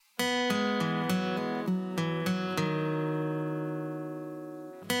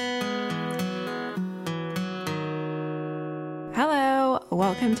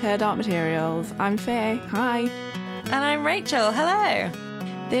welcome to Dark Materials. I'm Faye. Hi. And I'm Rachel. Hello.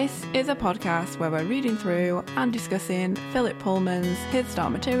 This is a podcast where we're reading through and discussing Philip Pullman's His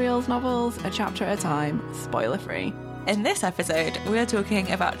Dark Materials novels a chapter at a time, spoiler-free. In this episode, we're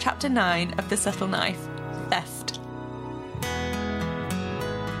talking about Chapter 9 of The Subtle Knife, Theft.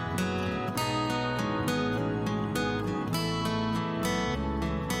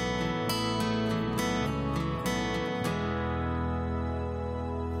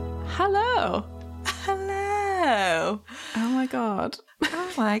 Hello. Hello. Oh my god.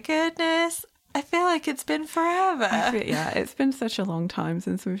 Oh my goodness. I feel like it's been forever. It's been such a long time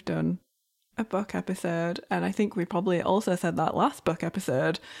since we've done a book episode, and I think we probably also said that last book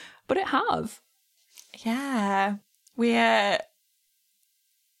episode, but it has. Yeah. We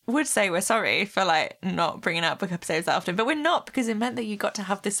would say we're sorry for not bringing out book episodes that often, but we're not, because it meant that you got to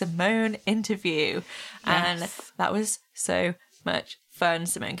have the Simone interview. Yes. And that was so much fun.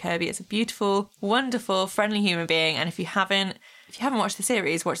 Simone Kirby is a beautiful, wonderful, friendly human being, and if you haven't watched the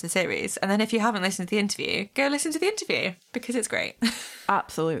series, watch the series, and then if you haven't listened to the interview, go listen to the interview, because it's great.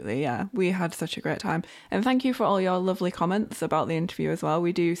 Absolutely, yeah. We had such a great time, and thank you for all your lovely comments about the interview as well.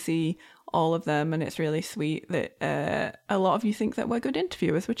 We do see all of them, and it's really sweet that a lot of you think that we're good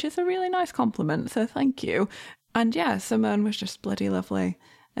interviewers, which is a really nice compliment, so thank you. And yeah, Simone was just bloody lovely.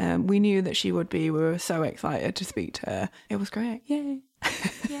 We knew that she would be. We were so excited to speak to her. It was great. Yay.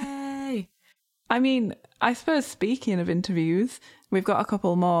 Yay. I mean, I suppose speaking of interviews, we've got a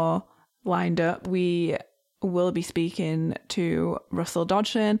couple more lined up. We will be speaking to Russell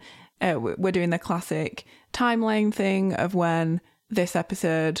Dodgson. We're doing the classic timeline thing of when this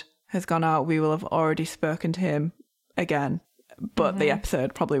episode has gone out. We will have already spoken to him again, but the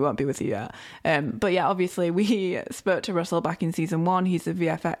episode probably won't be with you yet. But yeah, obviously we spoke to Russell back in season 1. He's the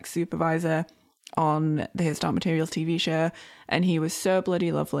VFX supervisor on the His Dark Materials TV show, and he was so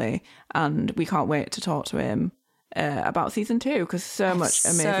bloody lovely, and we can't wait to talk to him about season 2, because so much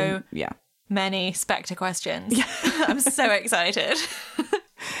amazing. Many Spectre questions. I'm so excited.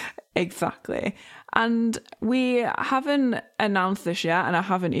 Exactly. And we haven't announced this yet, and I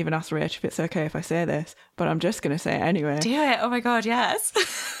haven't even asked Rach if it's okay if I say this, but I'm just going to say it anyway. Do it. Oh my god, yes.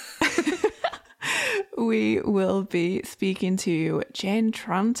 We will be speaking to Jane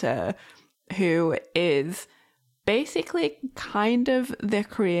Tranter, who is basically kind of the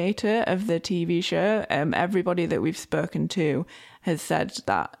creator of the TV show. Everybody that we've spoken to has said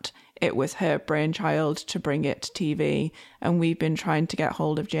that it was her brainchild to bring it to TV, and we've been trying to get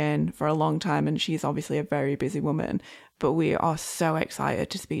hold of Jane for a long time, and she's obviously a very busy woman, but we are so excited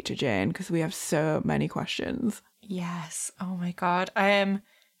to speak to Jane because we have so many questions. Yes. Oh my god. I am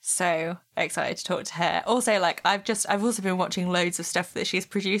so excited to talk to her. Also, I've also been watching loads of stuff that she's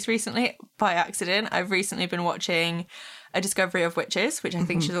produced recently by accident. I've recently been watching A Discovery of Witches, which I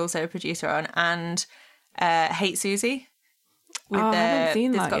think she's also a producer on, and Hate Susie. I haven't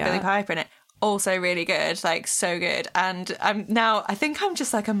seen that got yet. Billy Piper in it. Also really good, so good. And I think I'm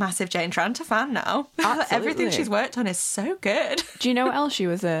just a massive Jane Tranter fan now. Everything she's worked on is so good. Do you know what else she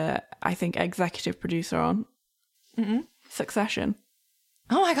was I think executive producer on? Succession.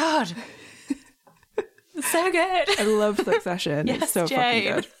 Oh my god. So good. I love Succession. Yes, it's so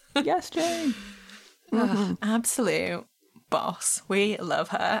Jane. fucking good. Yes, Jane. Absolute boss. We love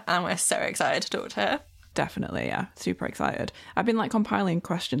her, and we're so excited to talk to her. Definitely, yeah. Super excited. I've been compiling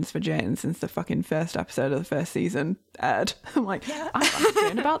questions for Jane since the fucking first episode of the first season aired. I'm like, yeah. I'm asking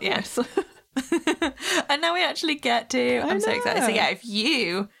Jane about this. And now we actually get to. I'm so excited. So yeah, if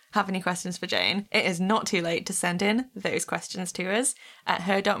you have any questions for Jane, it is not too late to send in those questions to us at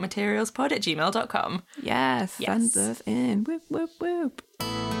herdarkmaterialspod@gmail.com. Yes, send those in. Whoop, whoop, whoop.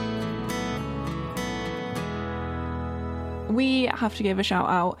 We have to give a shout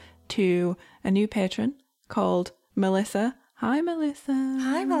out to a new patron called Melissa. Hi, Melissa.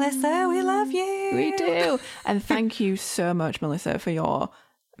 Hi, Melissa. We love you. We do. And thank you so much, Melissa, for your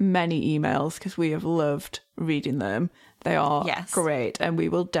many emails, because we have loved reading them. They are great, and we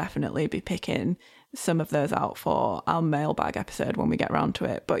will definitely be picking some of those out for our mailbag episode when we get around to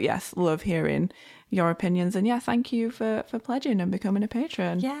it. But yes, love hearing your opinions, and thank you for pledging and becoming a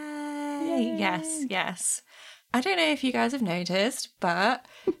patron. Yay. Yes. I don't know if you guys have noticed, but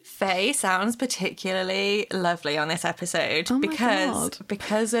Faye sounds particularly lovely on this episode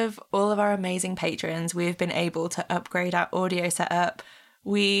because of all of our amazing patrons. We've been able to upgrade our audio setup.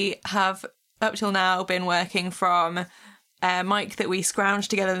 We have up till now been working from a mic that we scrounged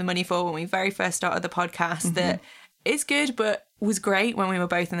together the money for when we very first started the podcast, that is good but was great when we were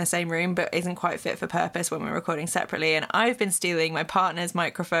both in the same room but isn't quite fit for purpose when we're recording separately. And I've been stealing my partner's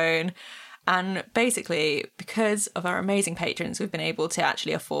microphone, And basically, because of our amazing patrons, we've been able to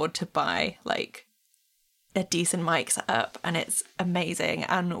actually afford to buy like a decent mic setup, and it's amazing,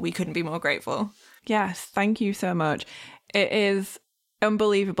 and we couldn't be more grateful. Yes, thank you so much. It is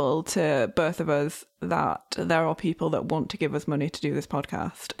unbelievable to both of us that there are people that want to give us money to do this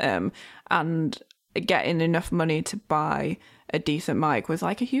podcast, and getting enough money to buy a decent mic was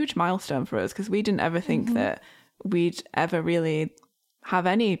like a huge milestone for us, because we didn't ever think that we'd ever really have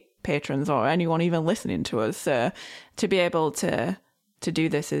any patrons or anyone even listening to us. So to be able to do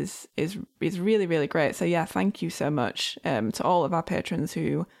this is really, really great. So yeah, thank you so much to all of our patrons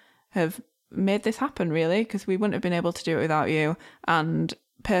who have made this happen, really, because we wouldn't have been able to do it without you. And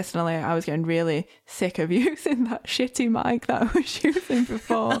personally, I was getting really sick of using that shitty mic that I was using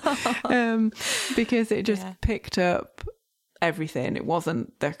before, because it just picked up everything. It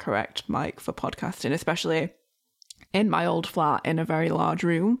wasn't the correct mic for podcasting, especially in my old flat in a very large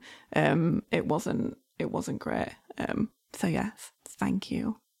room. It wasn't great. So yes, thank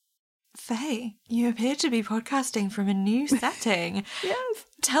you. Faye, you appear to be podcasting from a new setting. Yes.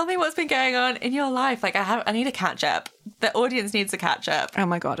 Tell me what's been going on in your life. Like, I need a catch up. The audience needs a catch up. Oh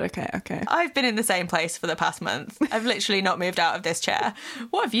my God. Okay. I've been in the same place for the past month. I've literally not moved out of this chair.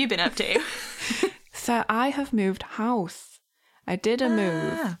 What have you been up to? So I have moved house. I did a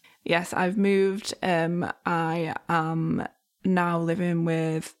move. Yes, I've moved. I am now living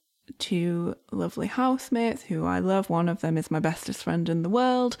with 2 lovely housemates who I love. One of them is my bestest friend in the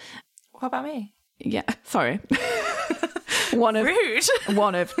world. What about me? Yeah, sorry. Rude.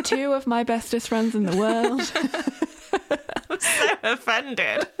 One of 2 of my bestest friends in the world. I'm so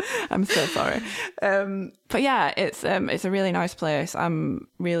offended. I'm so sorry. But yeah, it's a really nice place. I'm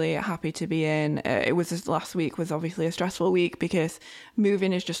really happy to be in. It was just, last week was obviously a stressful week because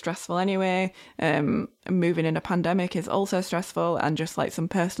moving is just stressful anyway. Moving in a pandemic is also stressful, and just like some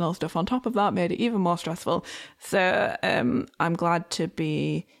personal stuff on top of that made it even more stressful. So I'm glad to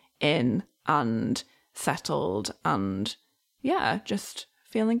be in and settled, and yeah, just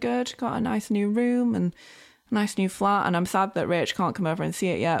feeling good. Got a nice new room and a nice new flat, and I'm sad that Rach can't come over and see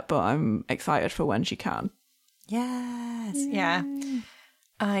it yet, but I'm excited for when she can. Yes. Yeah.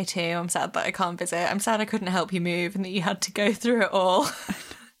 I too. I'm sad that I can't visit. I'm sad I couldn't help you move and that you had to go through it all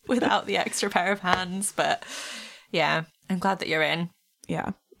without the extra pair of hands. But yeah, I'm glad that you're in.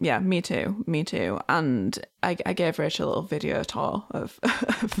 Yeah, me too. And I gave Rach a little video tour of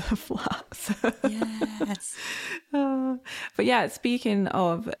the flat. So. Yes. But yeah, speaking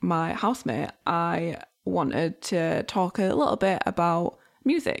of my housemate, I wanted to talk a little bit about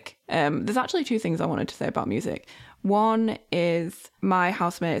music. There's actually 2 things I wanted to say about music. One is my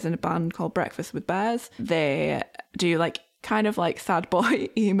housemate is in a band called Breakfast with Bears. They do like kind of like sad boy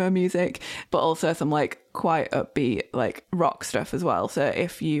emo music, but also some like quite upbeat like rock stuff as well. So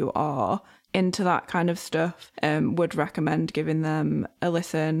if you are into that kind of stuff, would recommend giving them a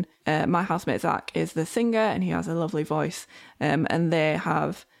listen. My housemate Zach is the singer, and he has a lovely voice, and they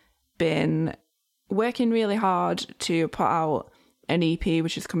have been working really hard to put out an EP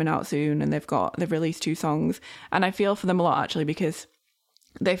which is coming out soon, and they've released 2 songs, and I feel for them a lot actually, because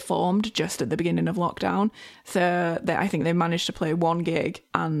they formed just at the beginning of lockdown. So I think they managed to play 1 gig,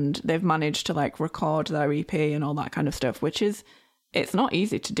 and they've managed to like record their EP and all that kind of stuff, which is, it's not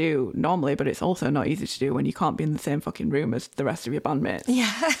easy to do normally, but it's also not easy to do when you can't be in the same fucking room as the rest of your bandmates.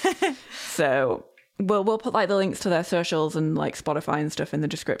 Yeah. So we'll put like the links to their socials and like Spotify and stuff in the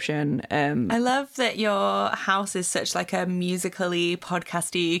description. I love that your house is such like a musically,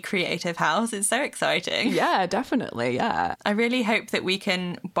 podcasty, creative house. It's so exciting. Yeah, definitely. Yeah. I really hope that we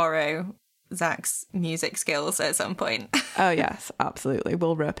can borrow Zach's music skills at some point. Oh yes, absolutely.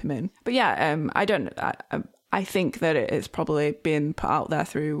 We'll rope him in. But yeah, I think that it is probably been put out there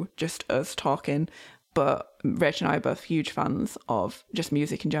through just us talking, but Rach and I are both huge fans of just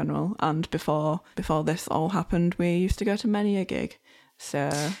music in general. And before this all happened, we used to go to many a gig.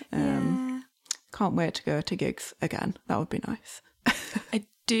 So can't wait to go to gigs again. That would be nice. I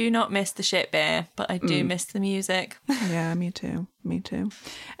do not miss the shit beer, but I do miss the music. Yeah, me too.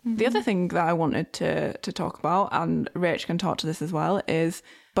 The other thing that I wanted to talk about, and Rach can talk to this as well, is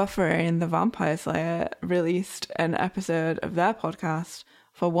Buffy and the Vampire Slayer released an episode of their podcast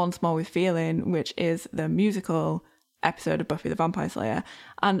for Once More with Feeling, which is the musical episode of Buffy the Vampire Slayer.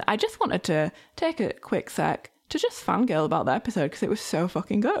 And I just wanted to take a quick sec to just fangirl about that episode because it was so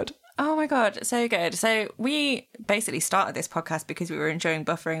fucking good. Oh my God, so good. So we basically started this podcast because we were enjoying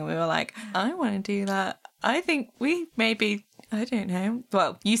Buffering, and we were like, I want to do that. I think we maybe, I don't know.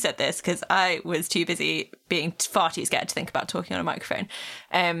 Well, you said this because I was too busy being far too scared to think about talking on a microphone.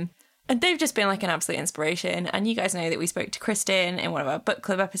 And they've just been like an absolute inspiration. And you guys know that we spoke to Kristen in one of our book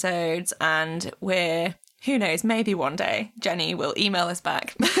club episodes, and who knows, maybe one day Jenny will email us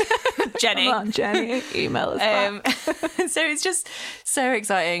back. Jenny. Come on, Jenny, email us back. So it's just so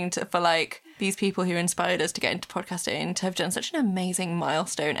exciting for like these people who inspired us to get into podcasting to have done such an amazing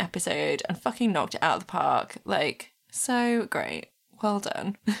milestone episode and fucking knocked it out of the park. Like, so great. Well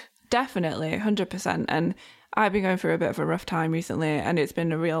done. Definitely, 100%. And I've been going through a bit of a rough time recently, and it's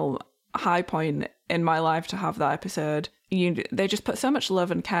been a real high point in my life to have that episode. They just put so much love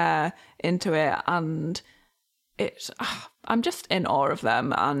and care into it, and I'm just in awe of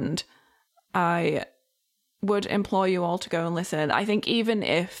them, and I would implore you all to go and listen. I think even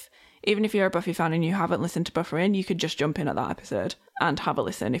if you're a Buffy fan and you haven't listened to Buffering, you could just jump in at that episode and have a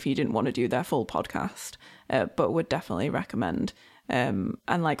listen if you didn't want to do their full podcast, but would definitely recommend. And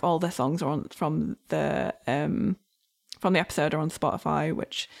like all the songs are from the episode are on Spotify,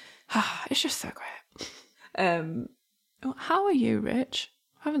 which it's just so great. How are you, Rich?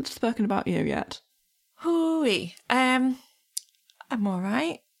 I haven't spoken about you yet. Hooey. I'm all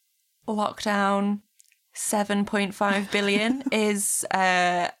right. Lockdown 7.5 billion is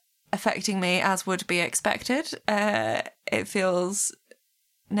affecting me as would be expected. It feels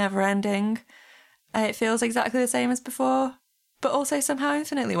never ending. It feels exactly the same as before, but also somehow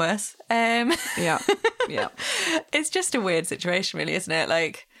infinitely worse. Yeah. It's just a weird situation, really, isn't it?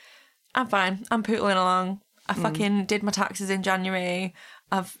 Like, I'm fine. I'm pootling along. I fucking did my taxes in January.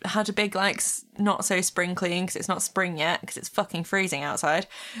 I've had a big, like, not so spring clean because it's not spring yet because it's fucking freezing outside.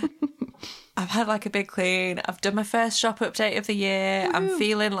 I've had, like, a big clean. I've done my first shop update of the year. Woo-hoo. I'm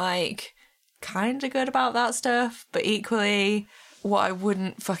feeling, like, kind of good about that stuff, but equally what I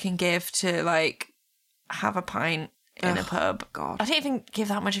wouldn't fucking give to, like, have a pint in a pub. God. I don't even give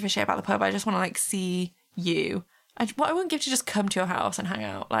that much of a shit about the pub. I just want to, like, see you. What I wouldn't give to just come to your house and hang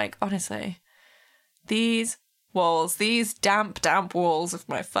out. Like, honestly, these walls, these damp walls of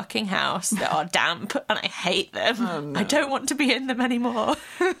my fucking house that are damp and I hate them. Oh, no. I don't want to be in them anymore.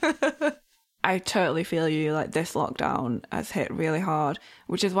 I totally feel you. Like, this lockdown has hit really hard,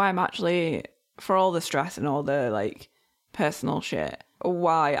 which is why I'm actually, for all the stress and all the, like, personal shit,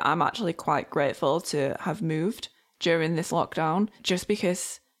 why I'm actually quite grateful to have moved during this lockdown, just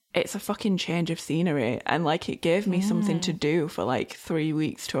because it's a fucking change of scenery, and like it gave me something to do for like 3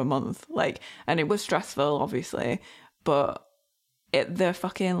 weeks to a month, like, and it was stressful obviously, but the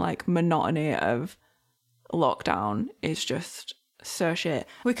fucking like monotony of lockdown is just so shit.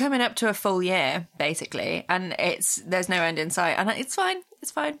 We're coming up to a full year basically, and there's no end in sight, and it's fine,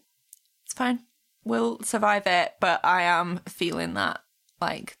 we'll survive it, but I am feeling that,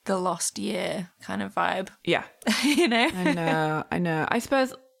 like, the lost year kind of vibe. Yeah. You know? I know. I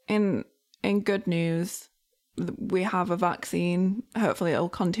suppose in good news, we have a vaccine. Hopefully it'll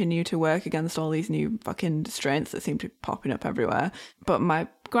continue to work against all these new fucking strains that seem to be popping up everywhere. But my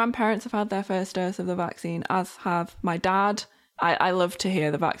grandparents have had their first dose of the vaccine, as have my dad. I love to hear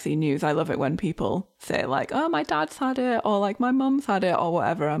the vaccine news. I love it when people say, like, oh, my dad's had it, or like my mum's had it, or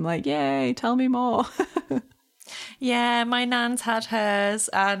whatever. I'm like, yay, tell me more. Yeah, my nan's had hers,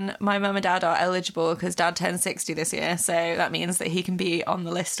 and my mum and dad are eligible because dad turns 60 this year, so that means that he can be on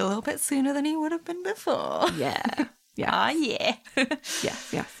the list a little bit sooner than he would have been before. Yeah. Yeah.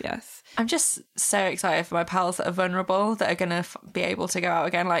 Yes. I'm just so excited for my pals that are vulnerable, that are going to be able to go out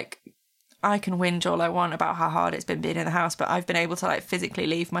again. Like, I can whinge all I want about how hard it's been being in the house, but I've been able to, like, physically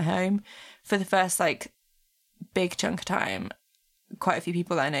leave my home for the first, like, big chunk of time. Quite a few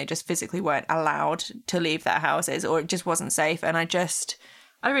people that I know just physically weren't allowed to leave their houses, or it just wasn't safe. And I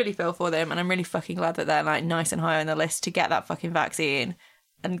really feel for them, and I'm really fucking glad that they're like nice and high on the list to get that fucking vaccine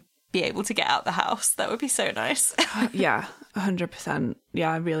and be able to get out the house. That would be so nice. Yeah, 100%.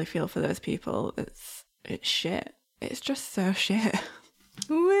 Yeah, I really feel for those people. It's shit. It's just so shit.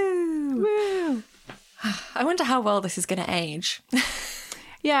 Woo! I wonder how well this is going to age.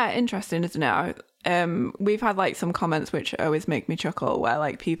 Yeah, interesting, isn't it? We've had like some comments which always make me chuckle, where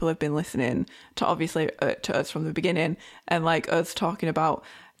like people have been listening to obviously to us from the beginning, and like us talking about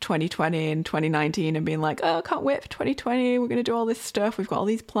 2020 and 2019 and being like, oh, I can't wait for 2020, we're going to do all this stuff, we've got all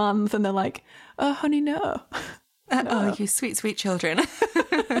these plans, and they're like, oh honey, no. Oh, you sweet children.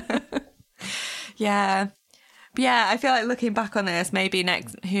 Yeah. But yeah, I feel like looking back on this, maybe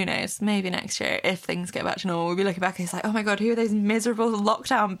next year, if things get back to normal, we'll be looking back and it's like, oh my God, who are those miserable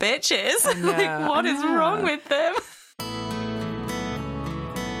lockdown bitches? Like, what is wrong with them?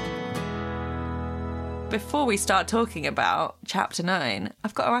 Before we start talking about chapter 9,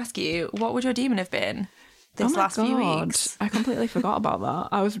 I've got to ask you, what would your demon have been? this last few weeks. I completely forgot about that.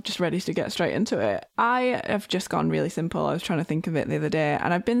 I was just ready to get straight into it. I have just gone really simple. I was trying to think of it the other day,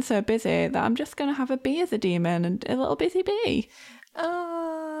 and I've been so busy that I'm just going to have a bee as a demon and a little busy bee.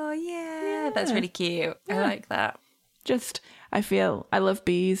 Oh, yeah. That's really cute. Yeah. I like that. I love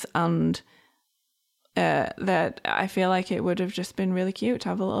bees, and that I feel like it would have just been really cute to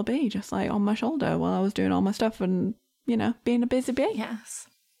have a little bee just like on my shoulder while I was doing all my stuff and, you know, being a busy bee. Yes.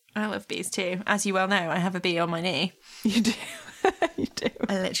 I love bees too. As you well know, I have a bee on my knee. You do. You do.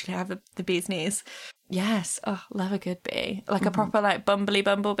 I literally have the bee's knees. Yes. Oh, love a good bee. Like a proper like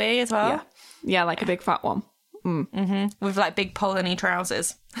bumblebee as well. Yeah. Yeah, like a big fat one. With like big pollen-y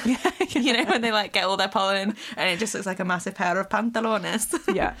trousers. You know, when they like get all their pollen and it just looks like a massive pair of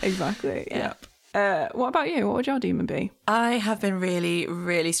pantalones. Yeah, exactly. Yeah. What about you? What would your demon be? I have been really,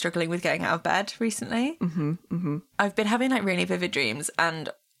 really struggling with getting out of bed recently. I've been having like really vivid dreams, and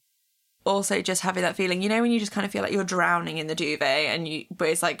also just having that feeling, you know, when you just kind of feel like you're drowning in the duvet but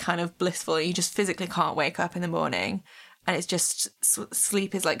it's like kind of blissful, and you just physically can't wake up in the morning, and it's just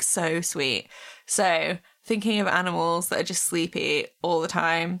sleep is like so sweet. So thinking of animals that are just sleepy all the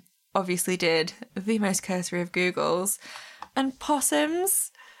time, obviously did the most cursory of Googles, and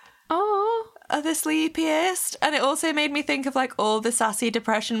possums are the sleepiest. And it also made me think of like all the sassy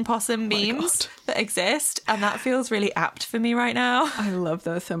depression possum memes that exist, and that feels really apt for me right now. I love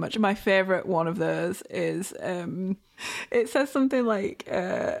those so much. My favourite one of those is it says something like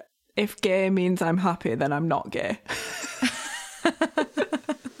if gay means I'm happy, then I'm not gay.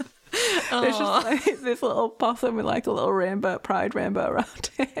 There's just like this little possum with like a little pride rainbow around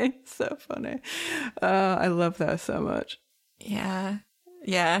it. It's so funny. I love those so much.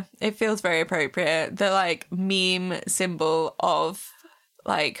 Yeah, it feels very appropriate. The like meme symbol of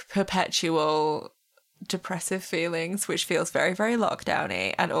like perpetual depressive feelings, which feels very, very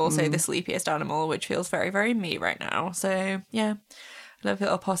lockdowny, and also the sleepiest animal, which feels very, very me right now. So yeah, I love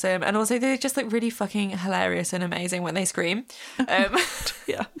little possum. And also they're just like really fucking hilarious and amazing when they scream.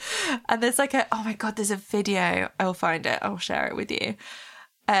 Yeah. And there's like oh my God, there's a video. I'll find it. I'll share it with you.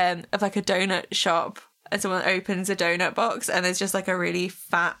 Of like a donut shop, and someone opens a donut box, and there's just like a really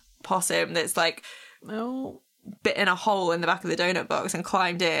fat possum that's like bitten a hole in the back of the donut box and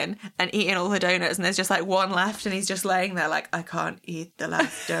climbed in and eating all the donuts, and there's just like one left, and he's just laying there like, I can't eat the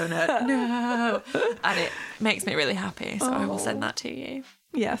last donut. No. And it makes me really happy, so I will send that to you.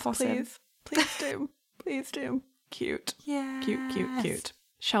 Yes, please do. Please do. Cute. Yeah. Cute.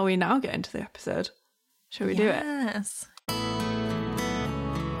 Shall we now get into the episode? Shall we do it? Yes.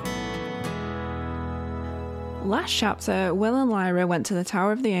 Last chapter, Will and Lyra went to the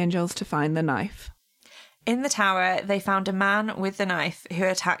Tower of the Angels to find the knife. In the tower, they found a man with the knife who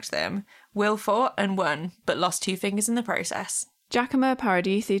attacked them. Will fought and won, but lost 2 fingers in the process. Giacomo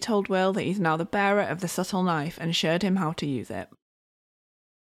Paradisi told Will that he's now the bearer of the subtle knife and showed him how to use it.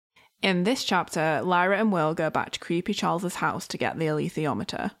 In this chapter, Lyra and Will go back to Creepy Charles's house to get the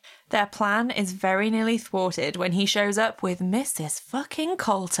alethiometer. Their plan is very nearly thwarted when he shows up with Mrs. fucking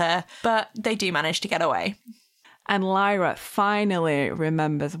Coulter, but they do manage to get away. And Lyra finally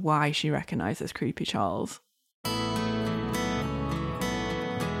remembers why she recognises Creepy Charles.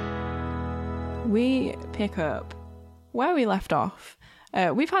 We pick up where we left off.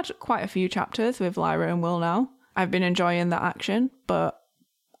 We've had quite a few chapters with Lyra and Will now. I've been enjoying the action, but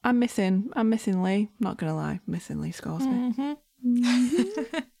I'm missing Lee. Not gonna lie, missing Lee Scoresby.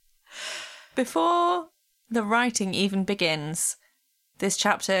 Before the writing even begins, this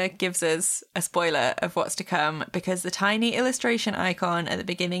chapter gives us a spoiler of what's to come, because the tiny illustration icon at the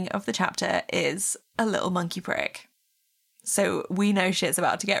beginning of the chapter is a little monkey prick. So we know shit's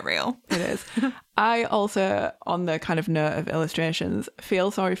about to get real. It is. I also, on the kind of note of illustrations, feel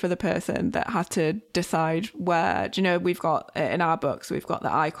sorry for the person that had to decide where, do you know, we've got, in our books, we've got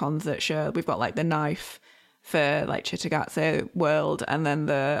the icons that show, we've got like the knife for like Cittàgazze world, and then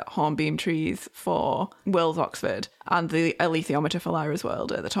the hornbeam trees for Will's Oxford, and the alethiometer for Lyra's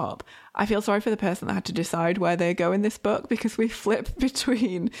world at the top. I feel sorry for the person that had to decide where they go in this book, because we flip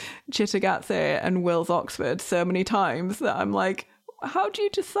between Cittàgazze and Will's Oxford so many times that I'm like, how do you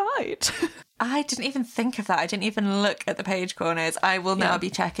decide? I didn't even think of that. I didn't even look at the page corners. I will now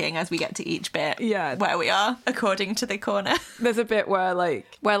be checking as we get to each bit where we are according to the corner. There's a bit where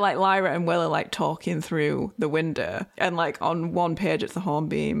Lyra and Will are like talking through the window, and like on one page it's the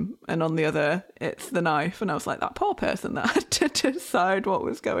hornbeam and on the other it's the knife, and I was like, that poor person that had to decide what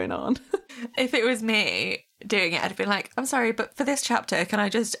was going on. If it was me, doing it, I'd be like, I'm sorry, but for this chapter, can I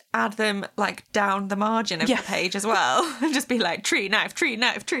just add them like down the margin of the page as well? And just be like, tree, knife, tree,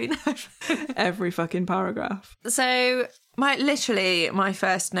 knife, tree, knife. Every fucking paragraph. So my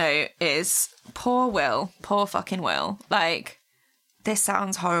first note is poor Will, poor fucking Will. Like, this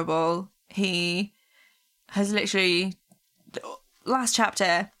sounds horrible. He has literally, last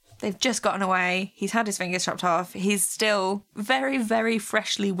chapter, they've just gotten away. He's had his fingers chopped off. He's still very, very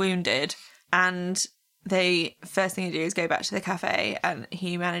freshly wounded. And the first thing they do is go back to the cafe, and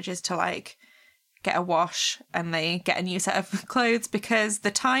he manages to like get a wash, and they get a new set of clothes because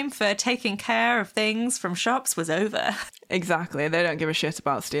the time for taking care of things from shops was over. Exactly. They don't give a shit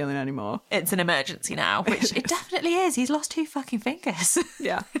about stealing anymore. It's an emergency now, which it definitely is. He's lost 2 fucking fingers.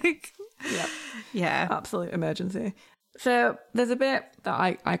 Yeah. Yeah. Absolute emergency. So there's a bit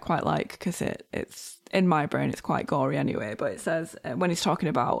that I quite like because it's in my brain, it's quite gory anyway, but it says when he's talking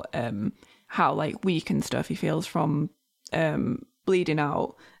about how like weak and stuff he feels from bleeding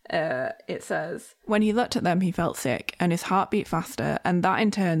out, it says, when he looked at them, he felt sick and his heart beat faster, and that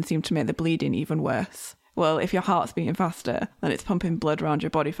in turn seemed to make the bleeding even worse. Well, if your heart's beating faster, then it's pumping blood around your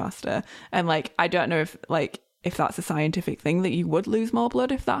body faster. And like, I don't know if that's a scientific thing that you would lose more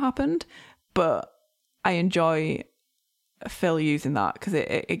blood if that happened, but I enjoy Phil using that because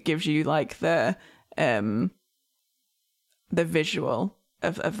it gives you like the visual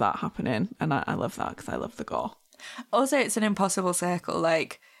of that happening, and I love that because I love the gore. Also, it's an impossible circle.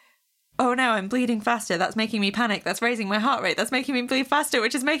 Like, oh no, I'm bleeding faster. That's making me panic. That's raising my heart rate. That's making me bleed faster,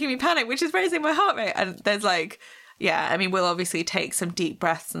 which is making me panic, which is raising my heart rate. And there's like, yeah, I mean, Will obviously takes some deep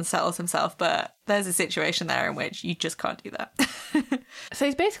breaths and settles himself, but there's a situation there in which you just can't do that. So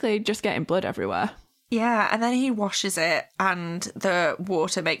he's basically just getting blood everywhere. Yeah, and then he washes it and the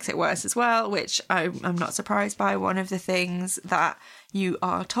water makes it worse as well, which I'm not surprised by. One of the things that you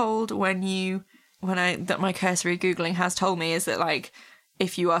are told that my cursory Googling has told me is that, like,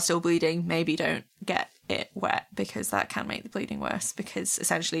 if you are still bleeding, maybe don't get it wet because that can make the bleeding worse because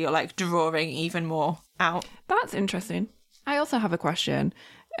essentially you're, like, drawing even more out. That's interesting. I also have a question,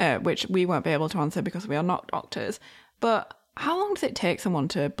 which we won't be able to answer because we are not doctors, but how long does it take someone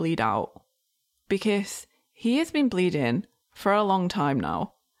to bleed out? Because he has been bleeding for a long time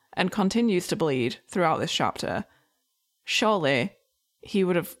now and continues to bleed throughout this chapter. Surely he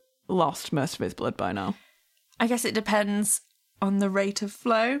would have lost most of his blood by now. I guess it depends on the rate of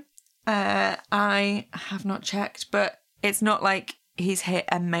flow. I have not checked, but it's not like he's hit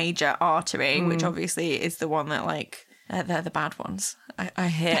a major artery, which obviously is the one that, like, they're the bad ones. I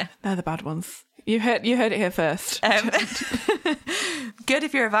hear. They're the bad ones. You heard it here first. Good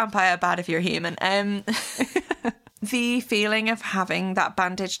if you're a vampire, bad if you're a human. The feeling of having that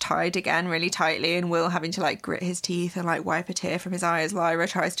bandage tied again really tightly and Will having to like grit his teeth and like wipe a tear from his eye as Lyra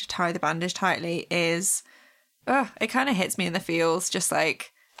tries to tie the bandage tightly is, it kind of hits me in the feels. Just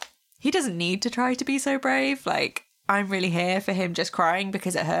like, he doesn't need to try to be so brave. Like, I'm really here for him just crying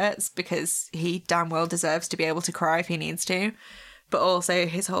because it hurts, because he damn well deserves to be able to cry if he needs to. But also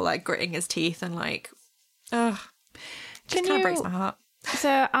his whole like gritting his teeth and like, just kind of breaks my heart.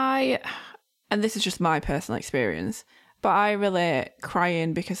 So and this is just my personal experience, but I relate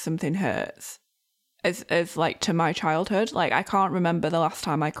crying because something hurts as like to my childhood. Like, I can't remember the last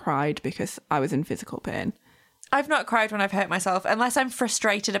time I cried because I was in physical pain. I've not cried when I've hurt myself unless I'm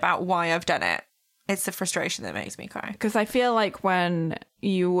frustrated about why I've done it. It's the frustration that makes me cry. Because I feel like when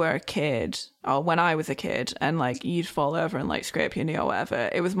you were a kid, or when I was a kid, and like you'd fall over and like scrape your knee or whatever,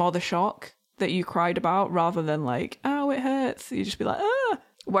 it was more the shock that you cried about rather than like, oh, it hurts. You'd just be like, ah.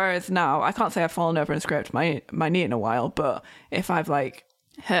 Whereas now, I can't say I've fallen over and scraped my knee in a while, but if I've like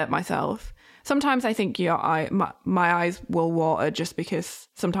hurt myself, sometimes I think my eyes will water just because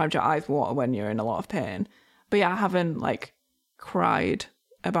sometimes your eyes water when you're in a lot of pain. But yeah, I haven't like cried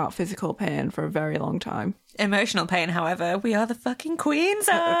about physical pain for a very long time. Emotional pain, however, we are the fucking queens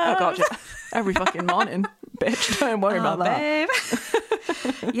of. Oh god, yeah. Every fucking morning, bitch. Don't worry about that. Babe.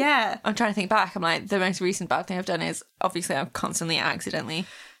 Yeah, I'm trying to think back. I'm like, the most recent bad thing I've done is obviously I've constantly accidentally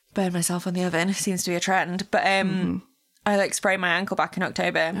burned myself on the oven. It seems to be a trend. But I like sprained my ankle back in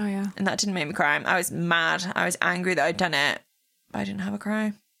October. Oh yeah. And that didn't make me cry. I was mad. I was angry that I'd done it, but I didn't have a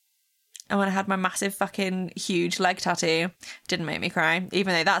cry. And when I had my massive fucking huge leg tattoo, didn't make me cry,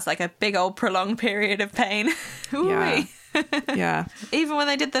 even though that's like a big old prolonged period of pain. Yeah. Yeah. Even when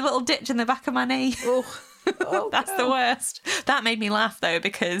they did the little ditch in the back of my knee. Oh, that's the worst. That made me laugh though,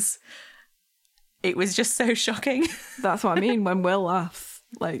 because it was just so shocking. That's what I mean when Will laughs.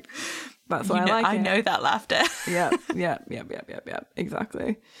 Like, that's why I know that laughter. Yeah.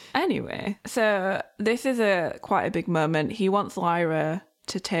 Exactly. Anyway, so this is quite a big moment. He wants Lyra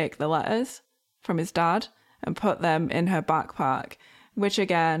to take the letters from his dad, and put them in her backpack, which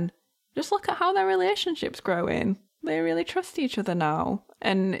again, just look at how their relationship's growing. They really trust each other now.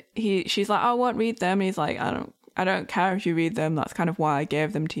 And she's like, I won't read them. And he's like, I don't care if you read them. That's kind of why I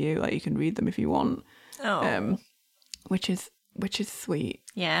gave them to you. Like, you can read them if you want. Oh. Which is sweet.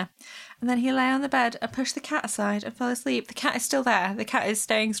 Yeah. And then he lay on the bed and pushed the cat aside and fell asleep. The cat is still there. The cat is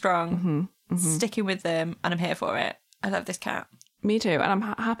staying strong, sticking with them, and I'm here for it. I love this cat. Me too. And I'm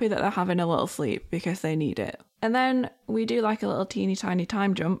happy that they're having a little sleep because they need it. And then we do like a little teeny tiny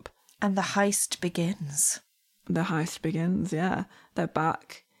time jump. And the heist begins. The heist begins, yeah. They're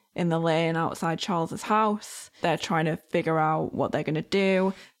back in the lane outside Charles's house. They're trying to figure out what they're going to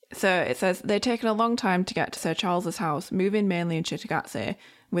do. So it says, they'd taken a long time to get to Sir Charles's house, moving mainly in Cittàgazze,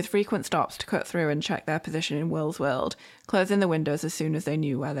 with frequent stops to cut through and check their position in Will's world, closing the windows as soon as they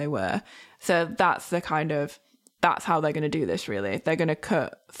knew where they were. So that's how they're going to do this, really. They're going to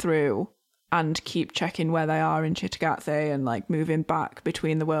cut through and keep checking where they are in Cittàgazze and like moving back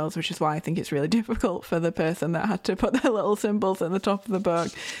between the worlds, which is why I think it's really difficult for the person that had to put their little symbols at the top of the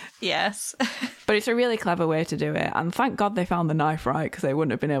book. Yes. But it's a really clever way to do it. And thank God they found the knife right, because they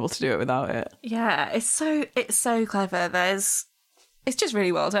wouldn't have been able to do it without it. Yeah, it's so clever. It's just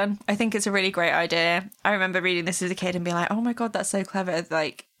really well done. I think it's a really great idea. I remember reading this as a kid and being like, oh my God, that's so clever.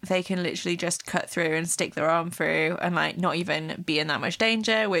 Like, they can literally just cut through and stick their arm through and like not even be in that much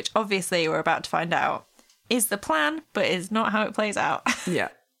danger, which obviously we're about to find out is the plan, but is not how it plays out. Yeah.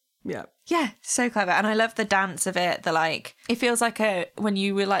 Yeah, so clever. And I love the dance of it. It feels like when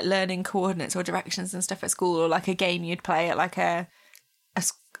you were like learning coordinates or directions and stuff at school, or like a game you'd play at like a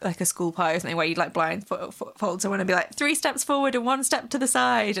school pie or something, where you'd like blindfold someone and be like 3 steps forward and 1 step to the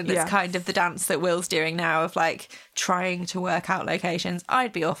side. And it's kind of the dance that Will's doing now of like trying to work out locations.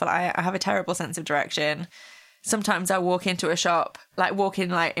 I'd be awful. I have a terrible sense of direction. Sometimes I walk into a shop, like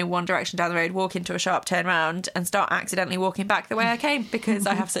walking like in one direction down the road, walk into a shop, turn around and start accidentally walking back the way I came because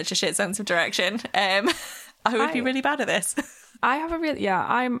I have such a shit sense of direction. I would be really bad at this. I have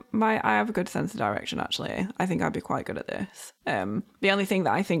I have a good sense of direction, actually. I think I'd be quite good at this. The only thing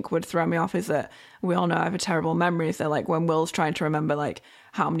that I think would throw me off is that we all know I have a terrible memory. So like when Will's trying to remember like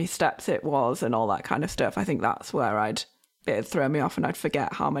how many steps it was and all that kind of stuff, I think that's where it'd throw me off and I'd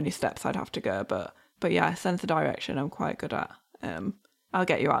forget how many steps I'd have to go. But yeah, sense of direction I'm quite good at. I'll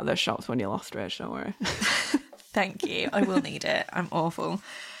get you out of those shops when you're lost, Rach, don't worry. Thank you. I will need it. I'm awful.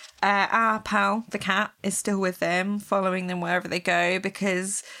 Our pal, the cat, is still with them, following them wherever they go,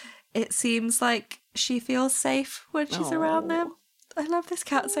 because it seems like she feels safe when she's around them. I love this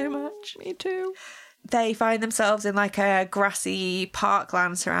cat so much. Me too. They find themselves in like a grassy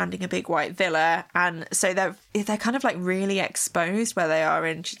parkland surrounding a big white villa, and so they're kind of like really exposed where they are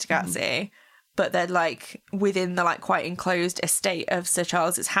in Cittàgazze, but they're like within the like quite enclosed estate of Sir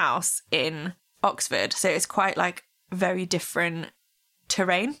Charles's house in Oxford. So it's quite like very different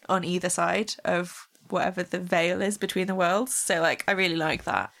terrain on either side of whatever the veil is between the worlds. So like I really like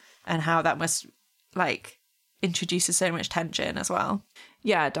that, and how that must like introduces so much tension as well.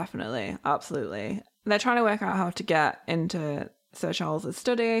 Yeah, definitely. Absolutely. They're trying to work out how to get into Sir Charles's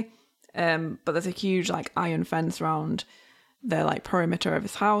study, but there's a huge like iron fence around the like perimeter of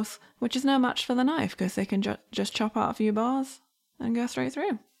his house, which is no match for the knife because they can just chop out a few bars and go straight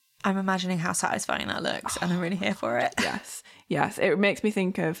through. I'm imagining how satisfying that looks, and I'm really here for it. Yes. It makes me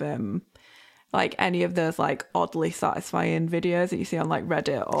think of like any of those like oddly satisfying videos that you see on like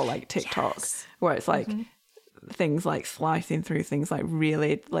Reddit or like TikTok, where it's like things like slicing through things like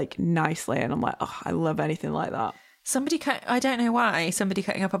really like nicely, and I'm like, oh, I love anything like that. I don't know why, somebody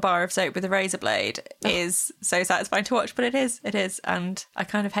cutting up a bar of soap with a razor blade is so satisfying to watch, but it is, and I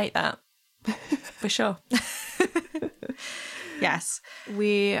kind of hate that, for sure. Yes.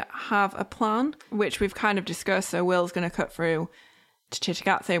 We have a plan, which we've kind of discussed, so Will's going to cut through to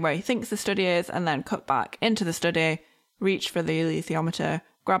Cittàgazze where he thinks the study is, and then cut back into the study, reach for the alethiometer,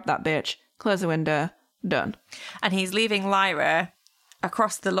 grab that bitch, close the window, done. And he's leaving Lyra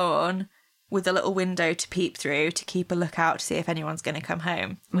across the lawn with a little window to peep through to keep a lookout to see if anyone's going to come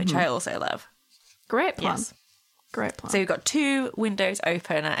home, which I also love. Great plan. Yes. Great plan. So you've got 2 windows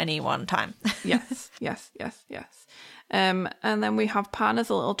open at any one time. Yes. And then we have Pan as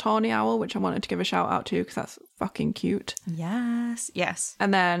a little tawny owl, which I wanted to give a shout out to because that's fucking cute. Yes.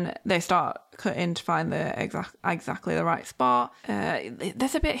 And then they start cutting to find the exactly the right spot.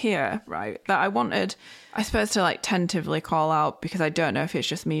 There's a bit here, right, that I wanted, I suppose, to like tentatively call out because I don't know if it's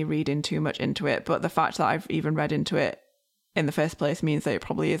just me reading too much into it, but the fact that I've even read into it in the first place means that it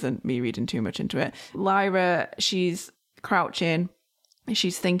probably isn't me reading too much into it. Lyra, she's crouching.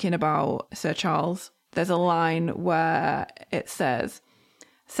 She's thinking about Sir Charles. There's a line where it says,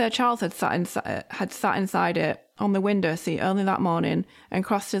 Sir Charles had sat inside it on the window seat only that morning and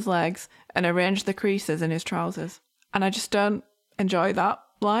crossed his legs and arranged the creases in his trousers. And I just don't enjoy that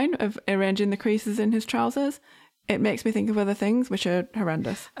line of arranging the creases in his trousers. It makes me think of other things which are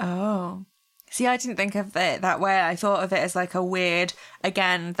horrendous. Oh. See, I didn't think of it that way. I thought of it as like a weird,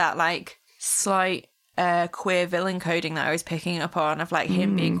 again, that like slight queer villain coding that I was picking up on of like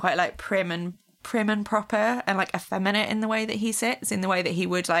him being quite like prim and proper and like effeminate in the way that he sits, in the way that he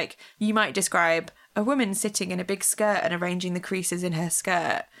would like, you might describe a woman sitting in a big skirt and arranging the creases in her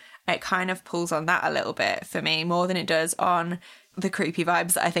skirt. It kind of pulls on that a little bit for me, more than it does on the creepy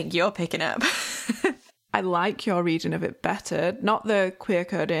vibes that I think you're picking up. I like your reading of it better. Not the queer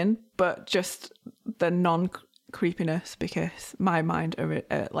coding, but just the non-creepiness, because my mind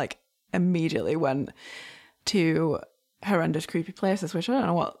like immediately went to horrendous creepy places, which I don't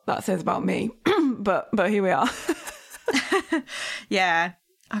know what that says about me, but here we are. Yeah.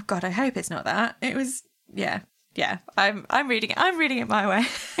 Oh God, I hope it's not that. It was, yeah. I'm reading it my way.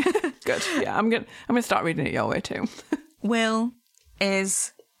 Good. Yeah, I'm gonna start reading it your way too. Will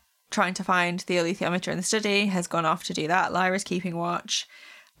is trying to find the alethiometer in the study, has gone off to do that. Lyra's keeping watch.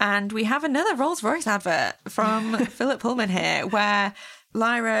 And we have another Rolls-Royce advert from Philip Pullman here, where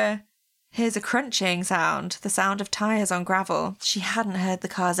Lyra hears a crunching sound, the sound of tyres on gravel. She hadn't heard the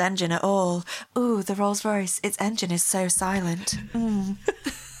car's engine at all. Ooh, the Rolls-Royce, its engine is so silent.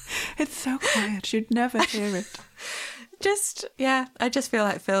 It's so quiet, you'd never hear it. I just feel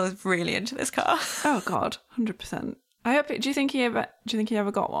like Phil is really into this car. Oh God, 100%. Do you think he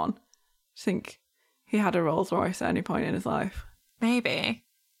ever got one? Do you think he had a Rolls Royce at any point in his life? Maybe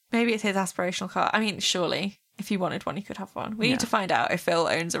it's his aspirational car. I mean, surely if he wanted one, he could have one. We need to find out if Phil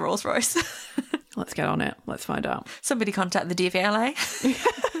owns a Rolls Royce. Let's get on it. Let's find out. Somebody contact the DVLA.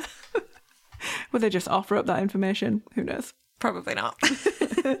 Would they just offer up that information? Who knows? Probably not.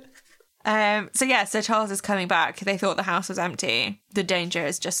 So Charles is coming back. They thought the house was empty. The danger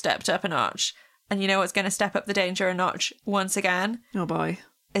has just stepped up a notch. And you know what's going to step up the danger a notch once again? Oh boy.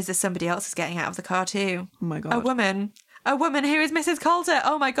 Is that somebody else is getting out of the car too. Oh my God. A woman who is Mrs. Coulter.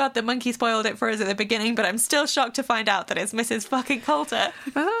 Oh my God, the monkey spoiled it for us at the beginning, but I'm still shocked to find out that it's Mrs. fucking Coulter.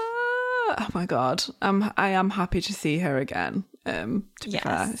 Oh my God. I am happy to see her again. To be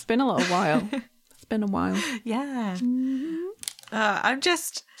fair, it's been a little while. It's been a while. Yeah. I'm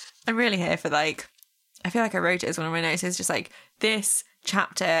really here for like, I feel like I wrote it as one of my notes. It's just like, this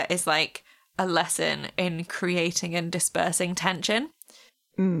chapter is like a lesson in creating and dispersing tension.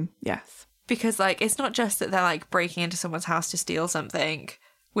 Yes. Because like, it's not just that they're like breaking into someone's house to steal something,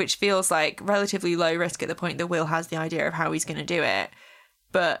 which feels like relatively low risk at the point that Will has the idea of how he's going to do it.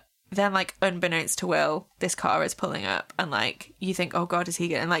 But then like, unbeknownst to Will, this car is pulling up and like, you think, oh God, is he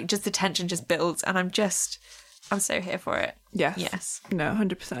going to, and like, just the tension just builds. And I'm so here for it. Yes. No,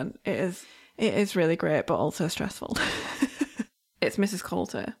 100%. It is really great, but also stressful. It's Mrs.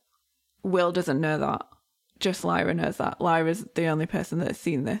 Coulter. Will doesn't know that. Just Lyra knows that. Lyra's the only person that's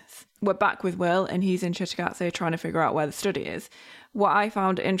seen this. We're back with Will, and he's in Cittàgazze trying to figure out where the study is. What I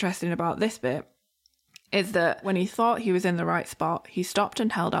found interesting about this bit is that when he thought he was in the right spot, he stopped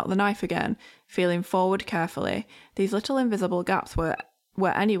and held out the knife again, feeling forward carefully. These little invisible gaps were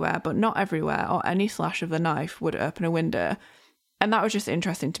anywhere, but not everywhere, or any slash of the knife would open a window. And that was just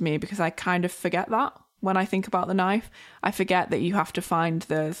interesting to me because I kind of forget that when I think about the knife. I forget that you have to find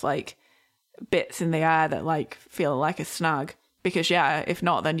those like bits in the air that like feel like a snag, because if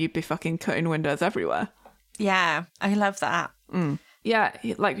not, then you'd be fucking cutting windows everywhere. Yeah, I love that. Yeah,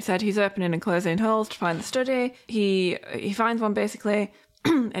 like we said, he's opening and closing holes to find the study. He finds one basically,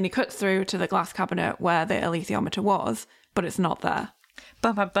 and he cuts through to the glass cabinet where the alethiometer was, but it's not there.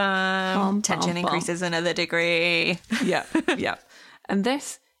 Bum, bum, bum. Tension increases another degree. Yeah. And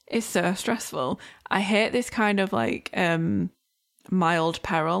this is so stressful. I hate this kind of like mild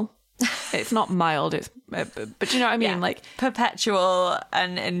peril. It's not mild, it's but you know what I mean? Like perpetual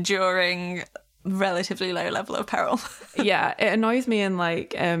and enduring, relatively low level of peril. Yeah, it annoys me in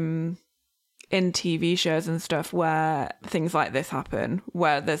like in TV shows and stuff where things like this happen,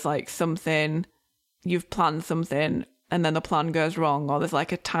 where there's like something, you've planned something and then the plan goes wrong, or there's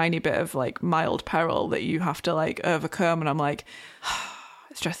like a tiny bit of like mild peril that you have to like overcome, and I'm like,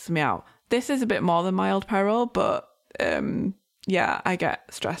 it stresses me out. This is a bit more than mild peril, but yeah, I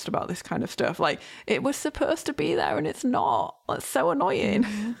get stressed about this kind of stuff. Like, it was supposed to be there and it's not. That's so annoying.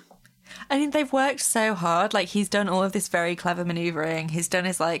 I mean, they've worked so hard. Like, he's done all of this very clever manoeuvring. He's done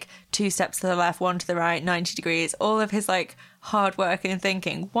his, like, 2 steps to the left, 1 to the right, 90 degrees. All of his, like, hard work and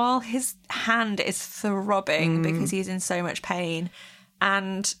thinking while his hand is throbbing because he's in so much pain.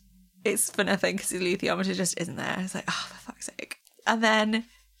 And it's for nothing because his alethiometer just isn't there. It's like, oh, for fuck's sake. And then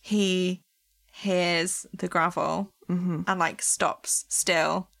he hears the gravel and like stops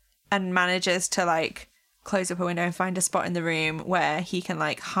still and manages to like close up a window and find a spot in the room where he can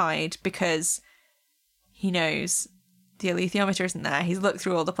like hide, because he knows the alethiometer isn't there. He's looked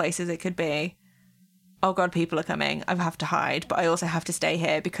through all the places it could be. Oh God, people are coming. I have to hide, but I also have to stay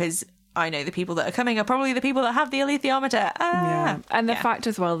here because I know the people that are coming are probably the people that have the alethiometer. Yeah. And the fact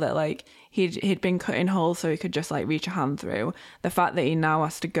as well that like he'd been cutting holes so he could just like reach a hand through. The fact that he now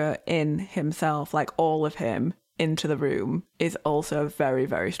has to go in himself, like all of him, into the room is also very,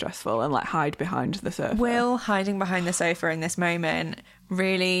 very stressful, and like hide behind the sofa. Will hiding behind the sofa in this moment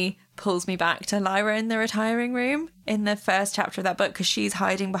really pulls me back to Lyra in the retiring room in the first chapter of that book, because she's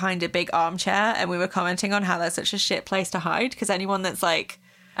hiding behind a big armchair, and we were commenting on how that's such a shit place to hide, because anyone that's like,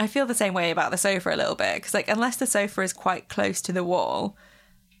 I feel the same way about the sofa a little bit, because like unless the sofa is quite close to the wall,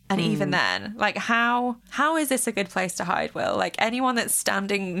 and even then, like how is this a good place to hide, Will? Like anyone that's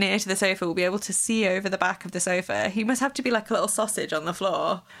standing near to the sofa will be able to see over the back of the sofa. He must have to be like a little sausage on the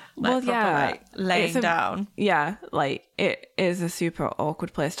floor, like like laying down. Yeah, like it is a super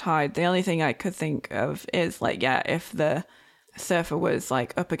awkward place to hide. The only thing I could think of is like, yeah, if the sofa was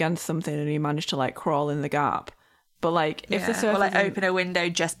like up against something and he managed to like crawl in the gap. But like if the sofa, or like open a window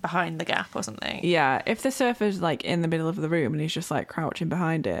just behind the gap or something. Yeah, if the sofa's like in the middle of the room and he's just like crouching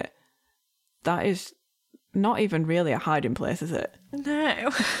behind it, that is not even really a hiding place, is it?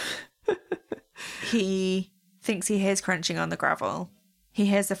 No. He thinks he hears crunching on the gravel. He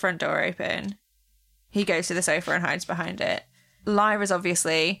hears the front door open. He goes to the sofa and hides behind it. Lyra's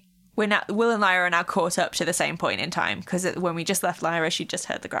obviously... Will and Lyra are now caught up to the same point in time, because when we just left Lyra, she just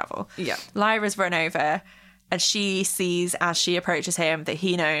heard the gravel. Yeah. Lyra's run over, and she sees as she approaches him that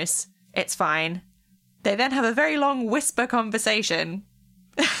he knows it's fine. They then have a very long whisper conversation,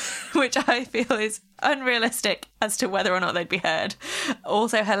 which I feel is unrealistic as to whether or not they'd be heard.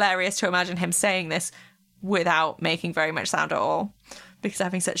 Also hilarious to imagine him saying this without making very much sound at all, because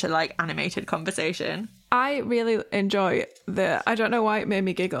having such a like animated conversation. I really enjoy I don't know why it made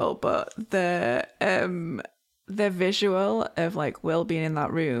me giggle, but the visual of like Will being in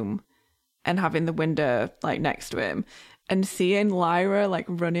that room and having the window like next to him and seeing Lyra like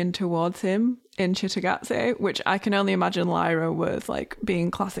running towards him in Cittàgazze, which I can only imagine Lyra was like being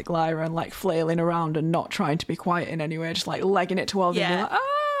classic Lyra and like flailing around and not trying to be quiet in any way, just like legging it towards him and like,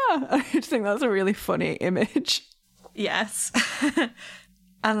 ah! I just think that's a really funny image. Yes.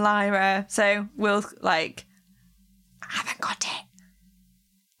 And Lyra, so Will's like, I haven't got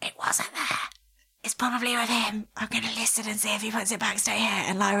it. It wasn't there. It's probably with him. I'm going to listen and see if he puts it back, stay here.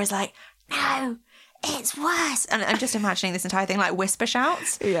 And Lyra's like, no, it's worse. And I'm just imagining this entire thing like whisper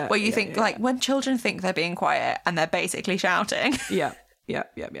shouts, where you think like when children think they're being quiet and they're basically shouting. Yeah.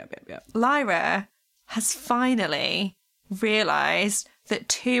 Lyra has finally realised that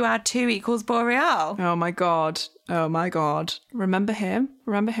 2 + 2 = Boreal. Oh my god. Remember him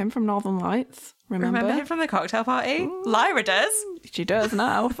from Northern Lights? Remember him from the cocktail party? Ooh. Lyra does. She does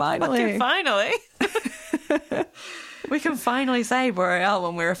now, finally. Finally. We can finally say Boreal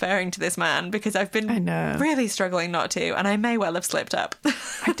when we're referring to this man, because I've been really struggling not to, and I may well have slipped up.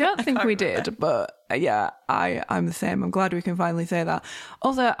 I don't think we did, but yeah, I'm the same. I'm glad we can finally say that.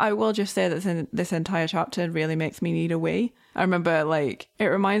 Also, I will just say that this entire chapter really makes me need a wee. I remember, like, it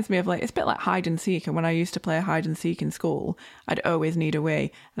reminds me of, like, it's a bit like hide and seek, and when I used to play hide and seek in school, I'd always need a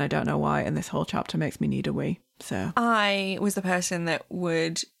wee, and I don't know why, and this whole chapter makes me need a wee, so. I was the person that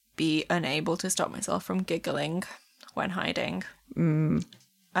would be unable to stop myself from giggling when hiding.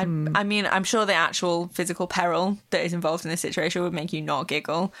 I mean, I'm sure the actual physical peril that is involved in this situation would make you not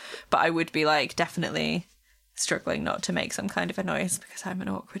giggle, but I would be, like, definitely struggling not to make some kind of a noise, because I'm an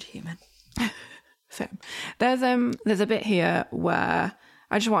awkward human. So there's a bit here where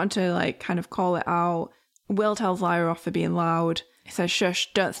I just wanted to like kind of call it out. Will tells Lyra off for being loud. He says,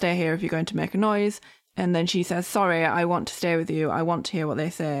 shush, don't stay here if you're going to make a noise. And then she says, sorry, I want to stay with you. I want to hear what they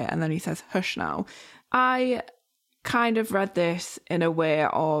say. And then he says, hush now. I kind of read this in a way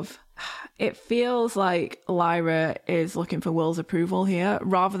of, it feels like Lyra is looking for Will's approval here,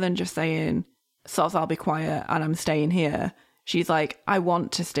 rather than just saying, soz, I'll be quiet and I'm staying here. She's like, I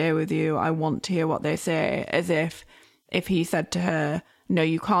want to stay with you. I want to hear what they say. As if he said to her, no,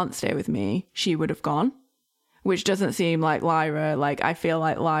 you can't stay with me, she would have gone. Which doesn't seem like Lyra. Like, I feel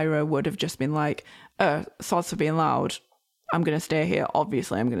like Lyra would have just been like, sods for being loud. I'm going to stay here.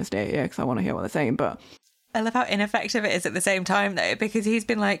 Obviously, I'm going to stay here because I want to hear what they're saying. But I love how ineffective it is at the same time, though, because he's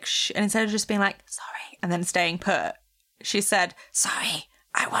been like, shh. And instead of just being like, sorry, and then staying put, she said, sorry,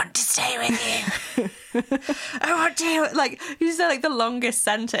 I want to stay with you. I want to. Like, you said like the longest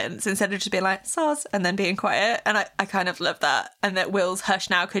sentence instead of just being like, soz, and then being quiet. And I kind of love that. And that Will's hush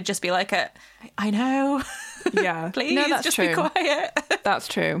now could just be like I know. Yeah. Please, no, that's just true. be quiet. That's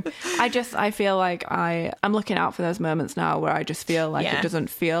true. I feel like I'm looking out for those moments now where I just feel like it doesn't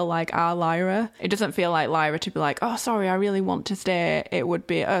feel like our Lyra. It doesn't feel like Lyra to be like, oh, sorry, I really want to stay. It would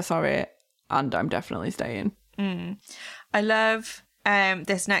be, oh, sorry, and I'm definitely staying. I love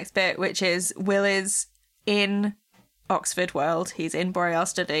this next bit, which is Will is in Oxford World. He's in Boreal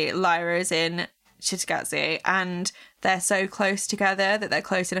Study. Lyra is in Cittàgazze, and they're so close together that they're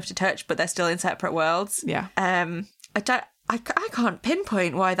close enough to touch, but they're still in separate worlds. Yeah. I can't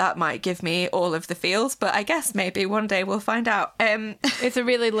pinpoint why that might give me all of the feels, but I guess maybe one day we'll find out. It's a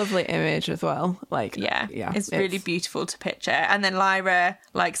really lovely image as well. Like, yeah, it's really beautiful to picture. And then Lyra,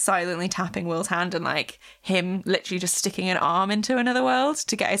 like, silently tapping Will's hand and, like, him literally just sticking an arm into another world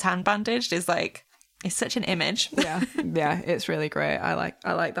to get his hand bandaged is, like, it's such an image. Yeah, it's really great. I like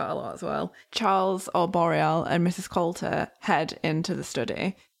that a lot as well. Charles or Boreal and Mrs. Coulter head into the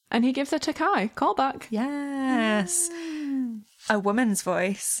study, and he gives her Takai. Call back. Yes. A woman's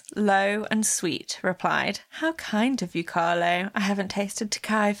voice, low and sweet, replied, "How kind of you, Carlo. I haven't tasted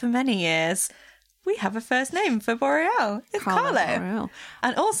Takai for many years. We have a first name for Boreal. It's Carlo. Boreal.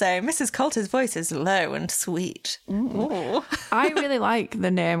 And also, Mrs. Coulter's voice is low and sweet." Ooh. I really like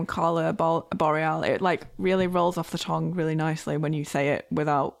the name Carlo Boreal. It, like, really rolls off the tongue really nicely when you say it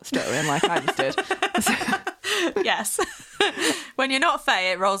without stuttering like I just did. Yes. When you're not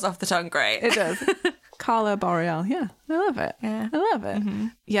Faye, it rolls off the tongue great. It does. Carlo Boreal. Yeah, I love it. Yeah. I love it. Mm-hmm.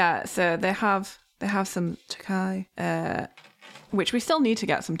 Yeah, so they have some Takai, which we still need to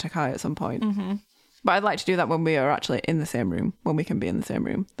get some Takai at some point. Mm-hmm. But I'd like to do that when we are actually in the same room, when we can be in the same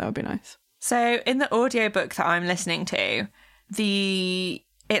room. That would be nice. So in the audiobook that I'm listening to,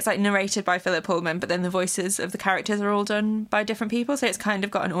 it's like narrated by Philip Pullman, but then the voices of the characters are all done by different people. So it's kind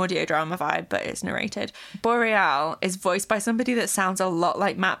of got an audio drama vibe, but it's narrated. Boreal is voiced by somebody that sounds a lot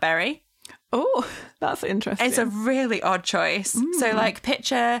like Matt Berry. Oh, that's interesting. It's a really odd choice. So, like,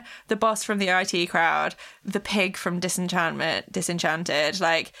 picture the boss from the IT Crowd, the pig from Disenchanted.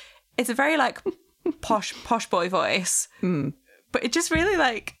 Like, it's a very, like, posh boy voice. But it just really,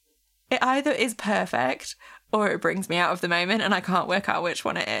 like, it either is perfect or it brings me out of the moment, and I can't work out which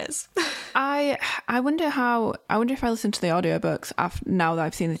one it is. I wonder if I listen to the audiobooks now that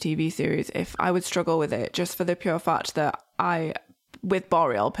I've seen the TV series, if I would struggle with it, just for the pure fact that with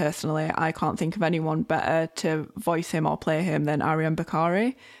Boreal personally, I can't think of anyone better to voice him or play him than Ariane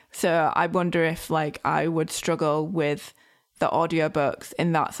Bakari. So I wonder if, like, I would struggle with the audiobooks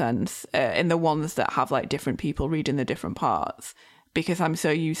in that sense, in the ones that have, like, different people reading the different parts, because I'm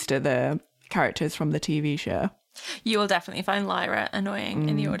so used to the characters from the TV show. You will definitely find Lyra annoying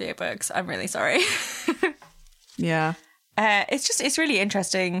in the audiobooks. I'm really sorry. Yeah. It's really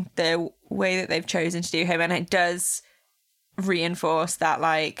interesting the way that they've chosen to do him, and it does reinforce that,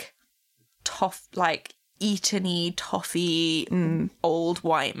 like, Eton-y, toffee, old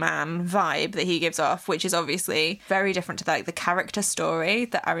white man vibe that he gives off, which is obviously very different to, like, the character story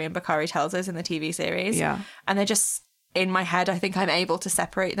that Ariane Bakari tells us in the TV series. Yeah. And they're just, in my head, I think I'm able to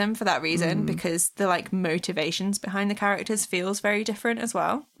separate them for that reason, because the, like, motivations behind the characters feels very different as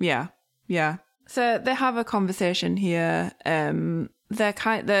well. Yeah. Yeah. So they have a conversation here. They're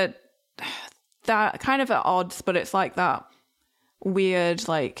kind of at odds, but it's like that weird,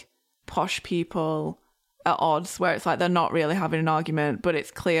 like, posh people at odds where it's like they're not really having an argument, but it's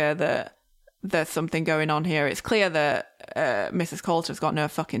clear that there's something going on here. It's clear that Mrs. Coulter's got no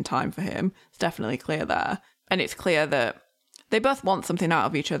fucking time for him. It's definitely clear there. And it's clear that they both want something out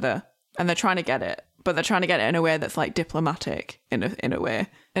of each other and they're trying to get it, but they're trying to get it in a way that's, like, diplomatic in a way.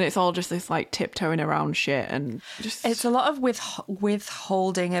 And it's all just this, like, tiptoeing around shit, and just... It's a lot of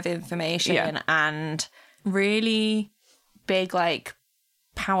withholding of information and really big, like,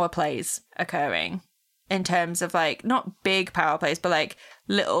 power plays occurring in terms of, like, not big power plays, but, like,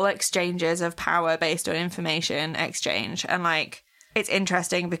 little exchanges of power based on information exchange. And, like, it's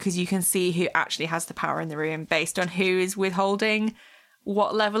interesting because you can see who actually has the power in the room based on who is withholding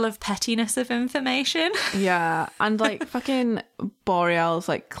what level of pettiness of information. Yeah, and, like, fucking Boreal's,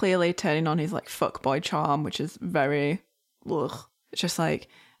 like, clearly turning on his, like, fuckboy charm, which is very... ugh. It's just like...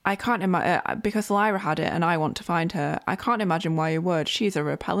 I can't imagine, because Lyra had it and I want to find her. I can't imagine why you would. She's a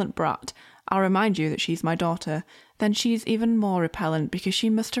repellent brat. I'll remind you that she's my daughter. Then she's even more repellent because she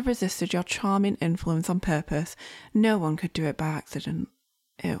must have resisted your charming influence on purpose. No one could do it by accident.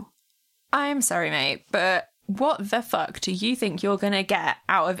 Ew. I'm sorry, mate, but what the fuck do you think you're going to get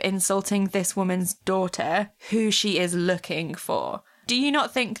out of insulting this woman's daughter, who she is looking for? Do you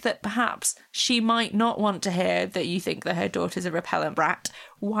not think that perhaps she might not want to hear that you think that her daughter's a repellent brat?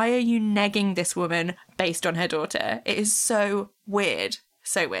 Why are you negging this woman based on her daughter? It is so weird.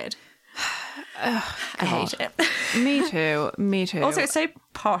 So weird. Oh, I hate it. Me too. Also, it's so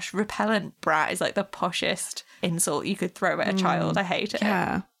posh. Repellent brat is like the poshest insult you could throw at a child. I hate it.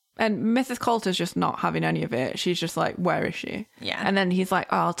 Yeah. And Mrs. Coulter's just not having any of it. She's just like, where is she? Yeah. And then he's like,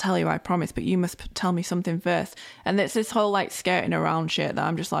 oh, I'll tell you, I promise, but you must tell me something first. And it's this whole like skirting around shit that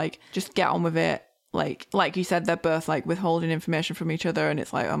I'm just like, just get on with it. Like you said, they're both like withholding information from each other. And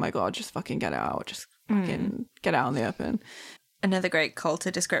it's like, oh my God, just fucking get it out. Just fucking get out in the open. Another great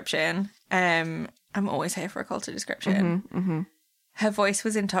Coulter description. I'm always here for a Coulter description. Her voice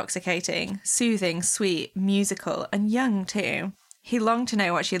was intoxicating, soothing, sweet, musical, and young too. He longed to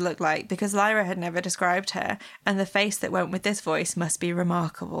know what she looked like because Lyra had never described her, and the face that went with this voice must be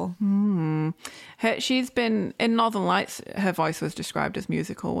remarkable. She's been in Northern Lights. Her voice was described as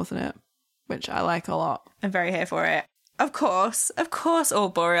musical, wasn't it? Which I like a lot. I'm very here for it. Of course, all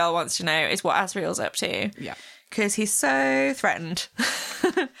Boreal wants to know is what Asriel's up to. Yeah, because he's so threatened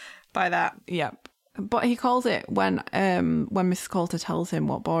by that. Yep. But he calls it when Mrs. Coulter tells him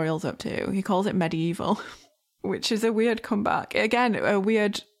what Boreal's up to. He calls it medieval. Which is a weird comeback. Again, a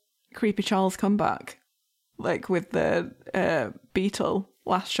weird Creepy Charles comeback. Like with the beetle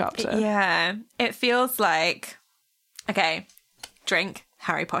last chapter. Yeah. It feels like... Okay, drink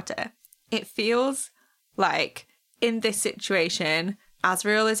Harry Potter. It feels like in this situation,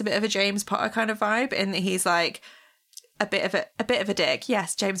 Asriel is a bit of a James Potter kind of vibe in that he's like a bit of a dick.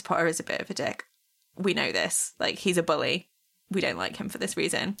 Yes, James Potter is a bit of a dick. We know this. Like, he's a bully. We don't like him for this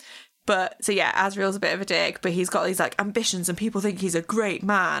reason. But, so yeah, Asriel's a bit of a dick, but he's got these, like, ambitions and people think he's a great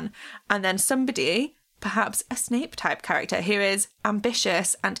man. And then somebody, perhaps a Snape-type character, who is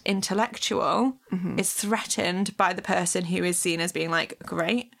ambitious and intellectual, is threatened by the person who is seen as being, like,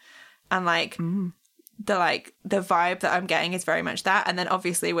 great. And, like, the vibe that I'm getting is very much that. And then,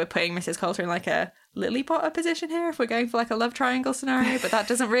 obviously, we're putting Mrs. Coulter in, like, a Lily Potter position here if we're going for, like, a love triangle scenario. But that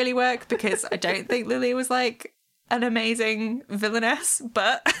doesn't really work because I don't think Lily was, like... an amazing villainess,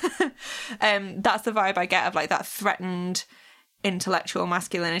 but that's the vibe I get of like that threatened intellectual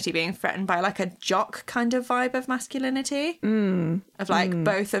masculinity being threatened by like a jock kind of vibe of masculinity of like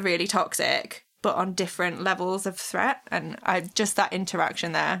both are really toxic but on different levels of threat, and I just that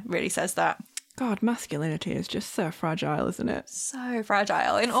interaction there really says that. God, masculinity is just so fragile, isn't it? So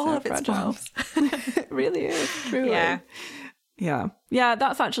fragile in all of its forms. It really is, truly. Yeah,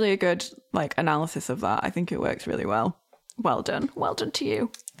 that's actually a good like analysis of that. I think it works really well. Well done to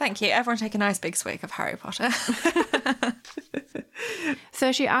you. Thank you. Everyone take a nice big swig of Harry Potter.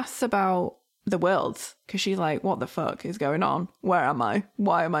 So she asks about the worlds because she's like, what the fuck is going on? Where am I?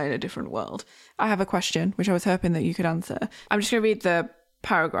 Why am I in a different world? I have a question which I was hoping that you could answer. I'm just going to read the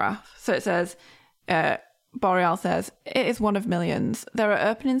paragraph. So it says, Boreal says, it is one of millions. There are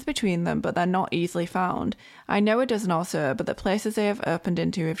openings between them, but they're not easily found. I know a dozen or so, but the places they have opened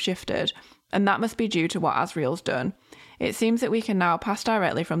into have shifted, and that must be due to what Asriel's done. It seems that we can now pass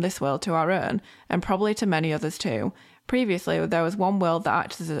directly from this world to our own, and probably to many others too. Previously, there was one world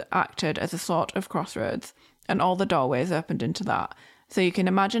that acted as a sort of crossroads, and all the doorways opened into that. So you can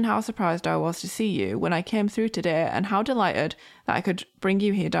imagine how surprised I was to see you when I came through today, and how delighted that I could bring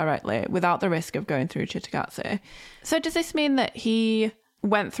you here directly without the risk of going through Cittàgazze. So does this mean that he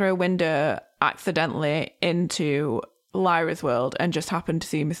went through a window accidentally into Lyra's world and just happened to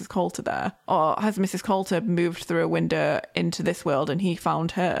see Mrs. Coulter there? Or has Mrs. Coulter moved through a window into this world and he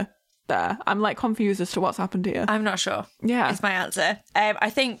found her there? I'm like confused as to what's happened here. I'm not sure. Yeah. Is my answer. I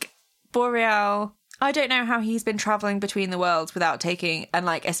think Boreal... I don't know how he's been travelling between the worlds without taking and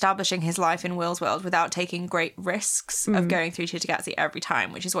like establishing his life in Will's world without taking great risks of going through Cittàgazze every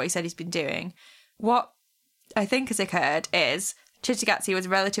time, which is what he said he's been doing. What I think has occurred is Cittàgazze was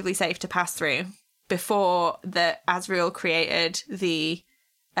relatively safe to pass through before the Asriel created the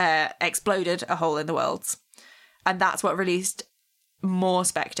exploded a hole in the worlds. And that's what released more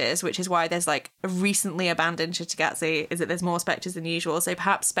spectres, which is why there's like a recently abandoned Cittàgazze, is that there's more spectres than usual. So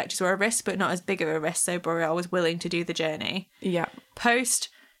perhaps spectres were a risk, but not as big of a risk. So Boreal was willing to do the journey. Yeah. Post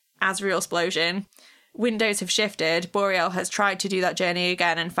Asriel explosion, windows have shifted. Boreal has tried to do that journey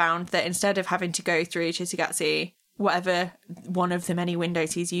again and found that instead of having to go through Cittàgazze, whatever one of the many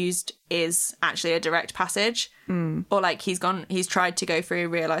windows he's used is actually a direct passage. Or like he's tried to go through,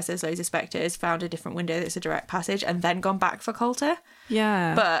 realised there's loads of spectres, found a different window that's a direct passage, and then gone back for Coulter.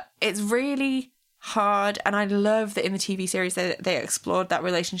 Yeah. But it's really hard, and I love that in the TV series they explored that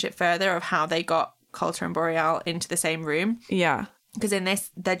relationship further of how they got Coulter and Boreal into the same room. Yeah. Because in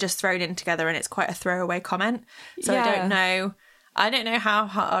this, they're just thrown in together and it's quite a throwaway comment. So I don't know. I don't know how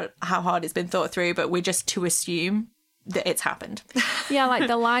hard it's been thought through, but we're just to assume that it's happened. Yeah, like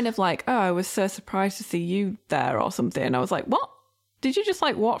the line of like, oh, I was so surprised to see you there or something. I was like, what? Did you just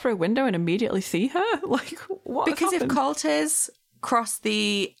like walk through a window and immediately see her? Like, what? Because if Coulter's crossed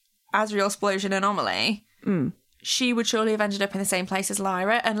the Asriel explosion anomaly, she would surely have ended up in the same place as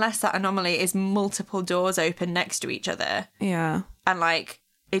Lyra, unless that anomaly is multiple doors open next to each other. Yeah. And like,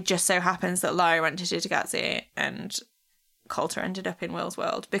 it just so happens that Lyra went to Cittàgazze and Coulter ended up in Will's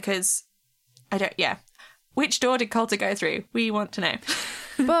world, because which door did Coulter go through? We want to know.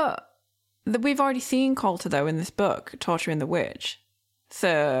 But we've already seen Coulter though in this book torturing the witch,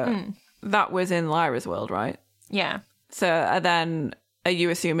 so that was in Lyra's world, right? Yeah. So then are you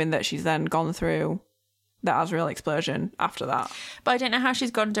assuming that she's then gone through the Asriel explosion after that? But I don't know how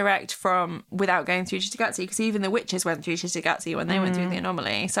she's gone direct from without going through Cittàgazze, because even the witches went through Cittàgazze when they went through the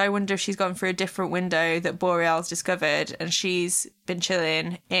anomaly. So I wonder if she's gone through a different window that Boreal's discovered, and she's been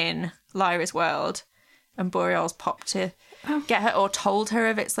chilling in Lyra's world, and Boreal's popped to get her or told her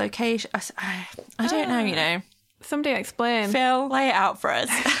of its location. I don't know, you know. Somebody explain. Phil, lay it out for us.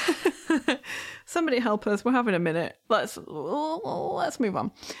 Somebody help us. We're having a minute. Let's move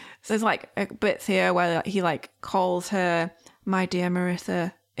on. So there's like bits here where he like calls her my dear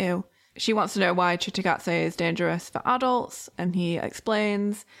Marissa. Ew. She wants to know why Cittàgazze is dangerous for adults, and he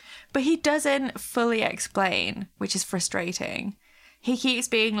explains. But he doesn't fully explain, which is frustrating. He keeps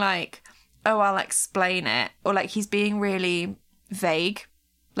being like, oh, I'll explain it. Or like he's being really vague,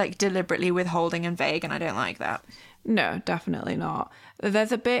 like deliberately withholding and vague, and I don't like that. No, definitely not.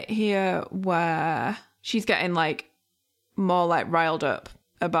 There's a bit here where she's getting like more like riled up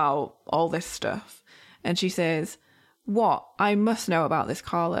about all this stuff. And she says, what? I must know about this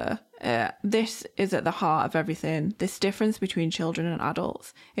Carla. This is at the heart of everything. This difference between children and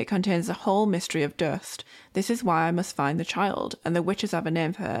adults. It contains the whole mystery of dust. This is why I must find the child. And the witches have a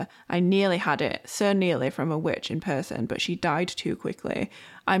name for her. I nearly had it, so nearly, from a witch in person, but she died too quickly.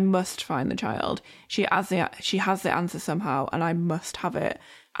 I must find the child. She has the answer somehow, and I must have it.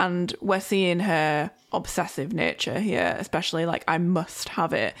 And we're seeing her obsessive nature here, especially like, I must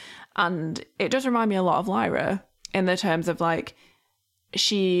have it. And it does remind me a lot of Lyra in the terms of like,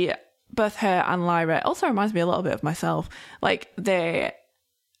 both her and Lyra, it also reminds me a little bit of myself. Like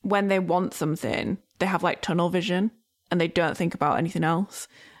when they want something, they have like tunnel vision and they don't think about anything else.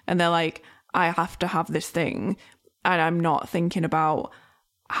 And they're like, I have to have this thing. And I'm not thinking about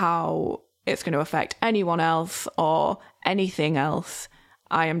how it's going to affect anyone else or anything else.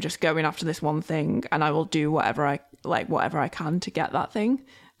 I am just going after this one thing, and I will do whatever I can to get that thing.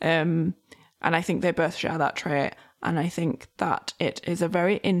 And I think they both share that trait. And I think that it is a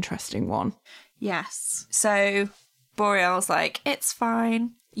very interesting one. Yes. So Boreal's like, it's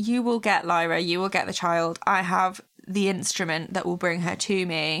fine. You will get Lyra. You will get the child. I have the instrument that will bring her to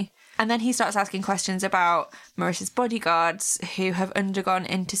me. And then he starts asking questions about Marissa's bodyguards who have undergone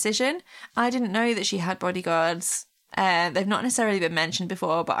intercision. I didn't know that she had bodyguards. They've not necessarily been mentioned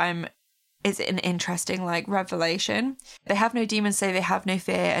before, but it's an interesting like revelation. They have no demons, so they have no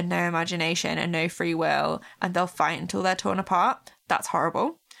fear and no imagination and no free will, and they'll fight until they're torn apart. That's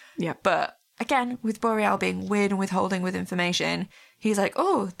horrible. Yeah. But again, with Boreal being weird and withholding with information, he's like,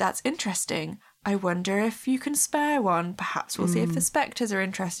 oh, that's interesting. I wonder if you can spare one. Perhaps we'll see if the Spectres are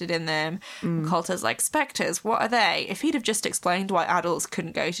interested in them. Coulter's like, Spectres, what are they? If he'd have just explained why adults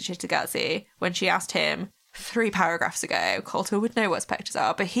couldn't go to Cittàgazze when she asked him 3 paragraphs ago, Coulter would know what Spectres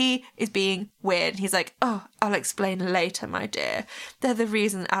are, but he is being weird. He's like, oh, I'll explain later, my dear. They're the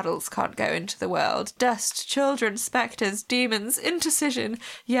reason adults can't go into the world. Dust, children, Spectres, demons, intercision.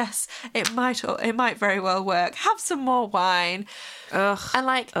 Yes, it might very well work. Have some more wine. Ugh. And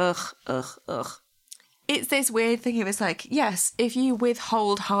like, Ugh. It's this weird thing. It was like, yes, if you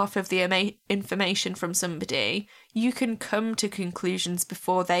withhold half of the information from somebody, you can come to conclusions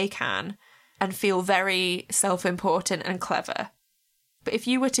before they can and feel very self-important and clever. But if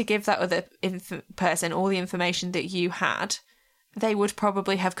you were to give that other person all the information that you had, they would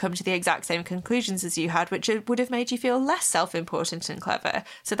probably have come to the exact same conclusions as you had, which would have made you feel less self-important and clever.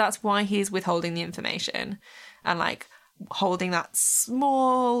 So that's why he's withholding the information and like holding that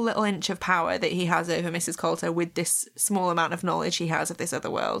small little inch of power that he has over Mrs. Coulter with this small amount of knowledge he has of this other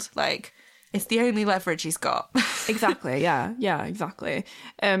world. Like, it's the only leverage he's got. Exactly, yeah, exactly.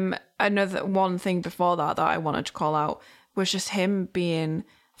 Another one thing before that I wanted to call out was just him being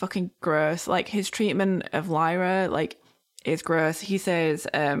fucking gross. Like, his treatment of Lyra, like, is gross. He says,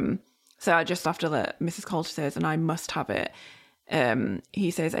 so just after that, Mrs. Coulter says, and I must have it,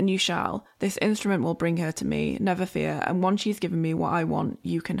 he says, and you shall. This instrument will bring her to me, never fear, and once she's given me what I want,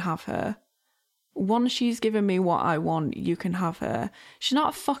 you can have her. once she's given me what I want, you can have her. She's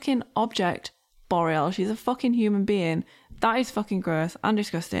not a fucking object, Boreal. She's a fucking human being. That is fucking gross and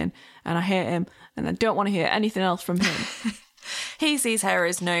disgusting, and I hate him, and I don't want to hear anything else from him. He sees her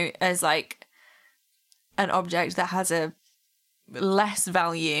as like an object that has a less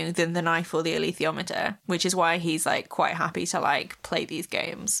value than the knife or the alethiometer, which is why he's like quite happy to like play these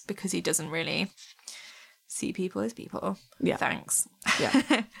games, because he doesn't really see people as people. Yeah. Thanks.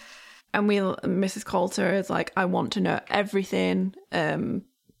 Yeah. And Mrs. Coulter is like, I want to know everything, and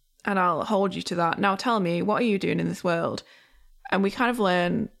I'll hold you to that. Now tell me, what are you doing in this world? And we kind of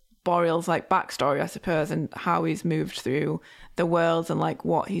learn Boreal's like backstory, I suppose, and how he's moved through the worlds and like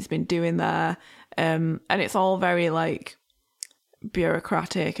what he's been doing there. And it's all very like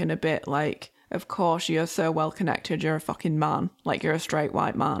bureaucratic and a bit like, of course you're so well connected, you're a fucking man, like you're a straight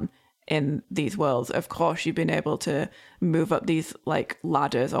white man in these worlds. Of course you've been able to move up these like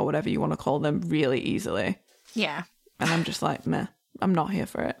ladders or whatever you want to call them really easily. Yeah. And I'm just like, meh, I'm not here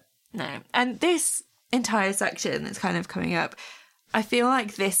for it. No. And this entire section that's kind of coming up, I feel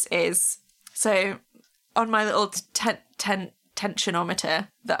like this is... So, on my little tensionometer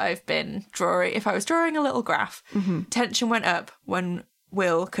that I've been drawing, if I was drawing a little graph, tension went up when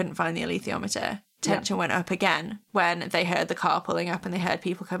Will couldn't find the alethiometer. Tension went up again when they heard the car pulling up and they heard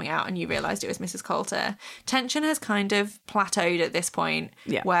people coming out and you realised it was Mrs. Coulter. Tension has kind of plateaued at this point,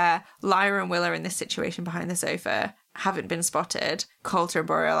 where Lyra and Will are in this situation behind the sofa, haven't been spotted. Coulter and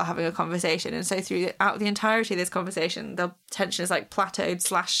Boreal are having a conversation, and so throughout the entirety of this conversation, the tension is like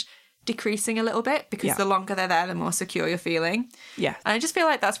plateaued / decreasing a little bit, because the longer they're there, the more secure you're feeling. Yeah. And I just feel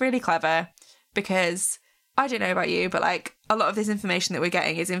like that's really clever, because I don't know about you, but like a lot of this information that we're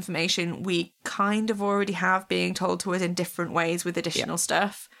getting is information we kind of already have being told to us in different ways with additional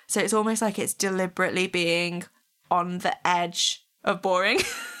stuff. So it's almost like it's deliberately being on the edge of boring.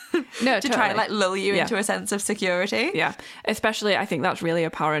 No, to try and like lull you into a sense of security. Yeah, especially I think that's really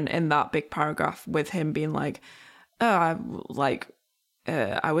apparent in that big paragraph with him being like, I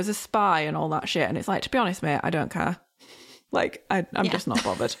was a spy and all that shit. And it's like, to be honest, mate, I don't care. Like, I'm just not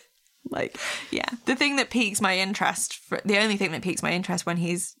bothered. Like, yeah, the thing that piques my interest, the only thing that piques my interest when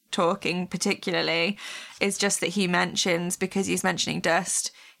he's talking particularly is just that he mentions, because he's mentioning dust,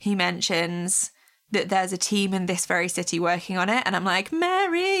 he mentions that there's a team in this very city working on it. And I'm like,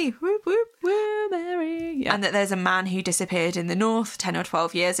 Mary, whoop, whoop, woo, Mary. Yeah. And that there's a man who disappeared in the north 10 or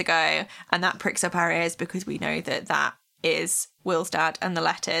 12 years ago. And that pricks up our ears because we know that that is Will's dad and the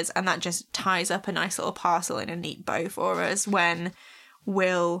letters. And that just ties up a nice little parcel in a neat bow for us when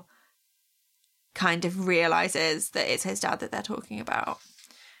Will kind of realises that it's his dad that they're talking about.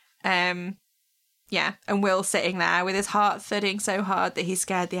 Yeah, and Will sitting there with his heart thudding so hard that he's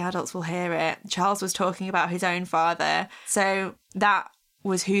scared the adults will hear it. Charles was talking about his own father. So that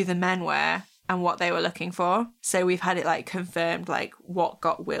was who the men were and what they were looking for. So we've had it like confirmed, like what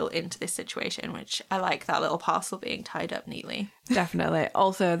got Will into this situation, which I like that little parcel being tied up neatly. Definitely.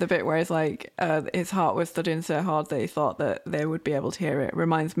 Also, the bit where it's like his heart was thudding so hard that he thought that they would be able to hear it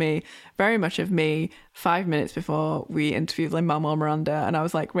reminds me very much of me 5 minutes before we interviewed Lin-Manuel Miranda, and I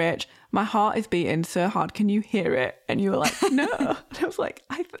was like, Rach, my heart is beating so hard, can you hear it? And you were like, no. And I was like,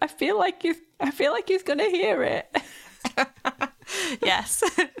 I feel like he's gonna hear it. Yes.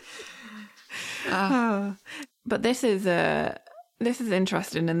 But this is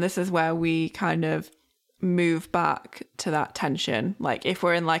interesting, and this is where we kind of move back to that tension. Like if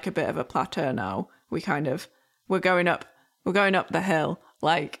we're in like a bit of a plateau now, we're going up the hill.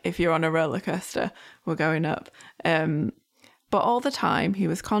 Like if you're on a roller coaster, we're going up. But all the time he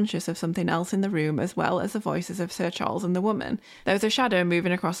was conscious of something else in the room, as well as the voices of Sir Charles and the woman. There was a shadow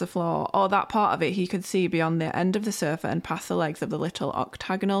moving across the floor, or that part of it he could see beyond the end of the sofa and past the legs of the little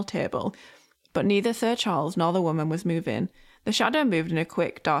octagonal table. But neither Sir Charles nor the woman was moving. The shadow moved in a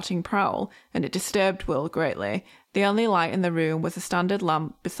quick, darting prowl, and it disturbed Will greatly. The only light in the room was a standard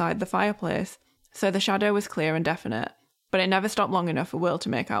lamp beside the fireplace, so the shadow was clear and definite, but it never stopped long enough for Will to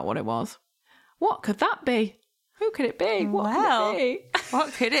make out what it was. What could that be? Who could it be?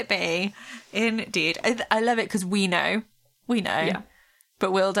 What could it be? Indeed. I love it because we know. Yeah.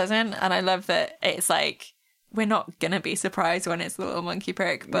 But Will doesn't, and I love that it's like, we're not going to be surprised when it's the little monkey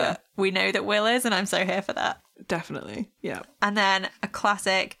prick, but we know that Will is, and I'm so here for that. Definitely, yeah. And then a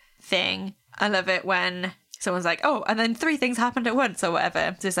classic thing, I love it when someone's like, oh, and then 3 things happened at once or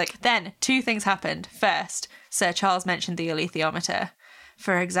whatever. So it's like, then 2 things happened. First, Sir Charles mentioned the alethiometer.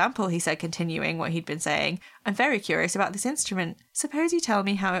 For example, he said, continuing what he'd been saying, I'm very curious about this instrument. Suppose you tell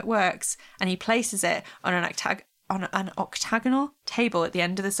me how it works. And he places it on an octagonal table at the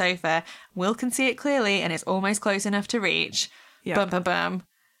end of the sofa. Will can see it clearly, and it's almost close enough to reach. Yeah. Bum, bum, bum.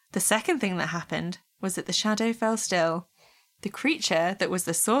 The second thing that happened was that the shadow fell still. The creature that was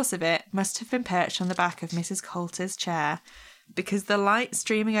the source of it must have been perched on the back of Mrs. Coulter's chair, because the light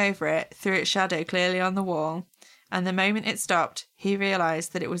streaming over it threw its shadow clearly on the wall, and the moment it stopped, he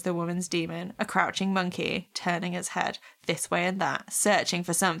realised that it was the woman's demon, a crouching monkey, turning its head this way and that, searching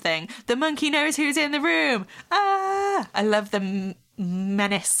for something. The monkey knows who's in the room! Ah! I love the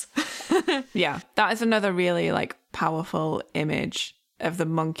menace. Yeah, that is another really, like, powerful image of the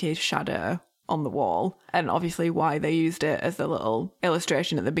monkey's shadow on the wall, and obviously why they used it as the little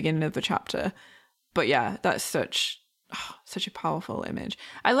illustration at the beginning of the chapter. But yeah, that's such a powerful image.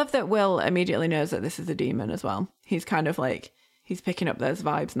 I love that Will immediately knows that this is a demon as well. He's kind of like, he's picking up those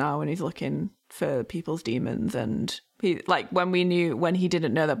vibes now, and he's looking for people's demons. And he, like, when he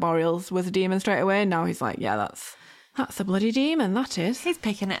didn't know that Boreals was a demon straight away, now he's like, yeah, that's a bloody demon, that is. He's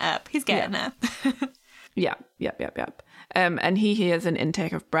picking it up. He's getting it. Yeah. And he hears an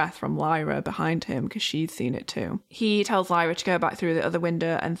intake of breath from Lyra behind him because she's seen it too. He tells Lyra to go back through the other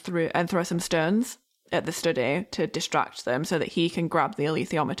window and throw some stones at the study to distract them so that he can grab the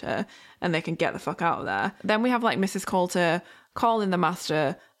alethiometer and they can get the fuck out of there. Then we have like Mrs. Coulter calling the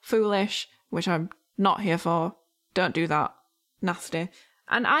master foolish, which I'm not here for. Don't do that. Nasty.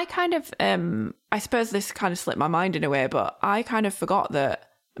 And I kind of, I suppose this kind of slipped my mind in a way, but I kind of forgot that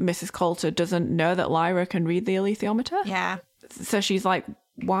Mrs. Coulter doesn't know that Lyra can read the alethiometer. Yeah. So she's like,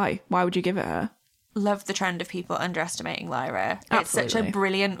 why? Why would you give it her? Love the trend of people underestimating Lyra. Absolutely. It's such a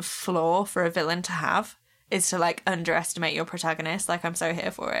brilliant flaw for a villain to have, is to like underestimate your protagonist. Like, I'm so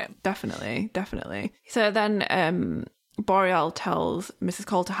here for it. Definitely. So then Boreal tells Mrs.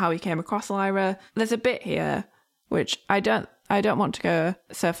 Coulter how he came across Lyra. There's a bit here which I don't want to go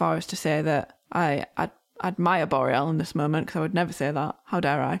so far as to say that I admire Boreal in this moment, because I would never say that. How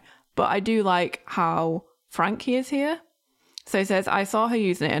dare I? But I do like how frank he is here. So he says, I saw her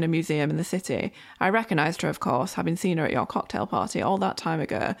using it in a museum in the city. I recognised her, of course, having seen her at your cocktail party all that time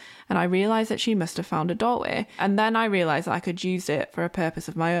ago, and I realised that she must have found a doorway. And then I realised that I could use it for a purpose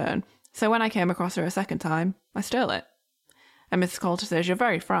of my own. So when I came across her a second time, I stole it. And Mrs. Coulter says, you're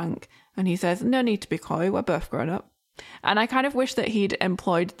very frank. And he says, no need to be coy, we're both grown up. And I kind of wish that he'd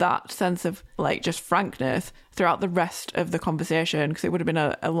employed that sense of, like, just frankness throughout the rest of the conversation, because it would have been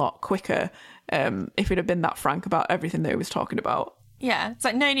a lot quicker if he'd have been that frank about everything that he was talking about. Yeah, it's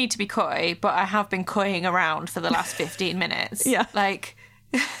like, no need to be coy, but I have been coying around for the last 15 minutes. Yeah. Like,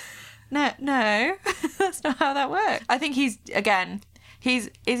 no, that's not how that works. I think is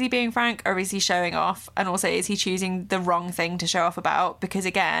he being frank, or is he showing off? And also, is he choosing the wrong thing to show off about? Because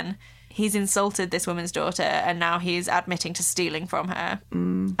again, he's insulted this woman's daughter, and now he's admitting to stealing from her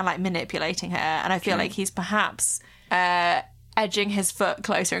and like manipulating her. And I feel like he's perhaps edging his foot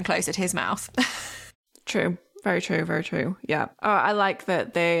closer and closer to his mouth. True. Very true. Yeah. Oh, I like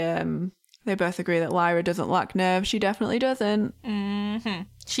that they both agree that Lyra doesn't lack nerve. She definitely doesn't. Mm-hmm.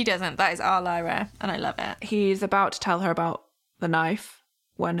 She doesn't. That is our Lyra, and I love it. He's about to tell her about the knife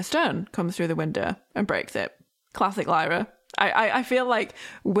when a stone comes through the window and breaks it. Classic Lyra. I feel like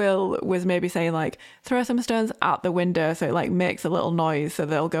Will was maybe saying, like, throw some stones at the window so it, like, makes a little noise so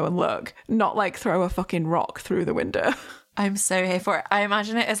they'll go and look. Not, like, throw a fucking rock through the window. I'm so here for it. I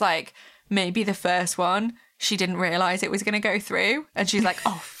imagine it as, like, maybe the first one, she didn't realise it was going to go through. And she's like,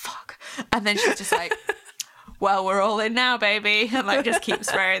 oh, fuck. And then she's just like, well, we're all in now, baby. And, like, just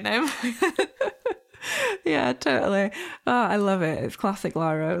keeps throwing them. Yeah, totally. Oh, I love it. It's classic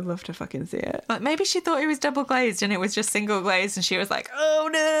Lyra. I would love to fucking see it. Like, maybe she thought it was double glazed and it was just single glazed, and she was like, oh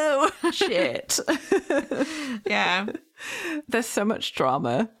no, shit. Yeah. There's so much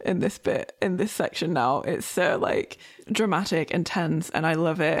drama in this bit, in this section now. It's so, like, dramatic and tense, and I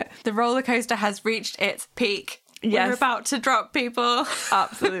love it. The roller coaster has reached its peak. Yes. We're about to drop people.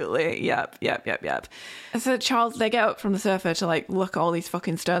 Absolutely. Yep. So Charles, they get up from the sofa to, like, look at all these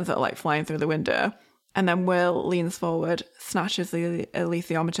fucking stones that are, like, flying through the window. And then Will leans forward, snatches the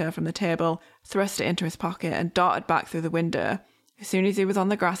alethiometer from the table, thrust it into his pocket, and darted back through the window. As soon as he was on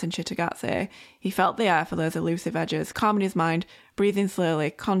the grass in Cittàgazze, he felt the air for those elusive edges, calming his mind, breathing slowly,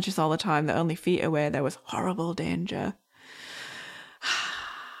 conscious all the time that only feet away there was horrible danger.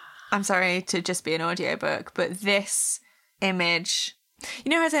 I'm sorry to just be an audiobook, but this image...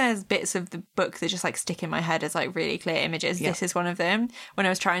 You know how there's bits of the book that just, like, stick in my head as, like, really clear images? Yeah. This is one of them. When I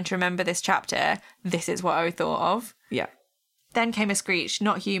was trying to remember this chapter, this is what I thought of. Yeah. Then came a screech,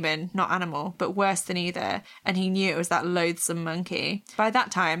 not human, not animal, but worse than either, and he knew it was that loathsome monkey. By that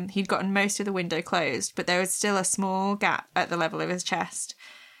time, he'd gotten most of the window closed, but there was still a small gap at the level of his chest.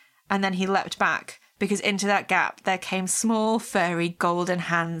 And then he leapt back, because into that gap there came small, furry, golden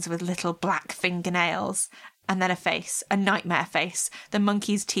hands with little black fingernails. and then a face, a nightmare face. The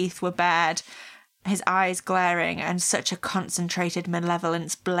monkey's teeth were bared, his eyes glaring, and such a concentrated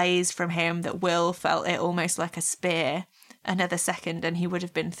malevolence blazed from him that Will felt it almost like a spear. Another second and he would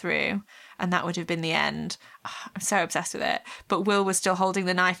have been through, and that would have been the end. Oh, I'm so obsessed with it. But Will was still holding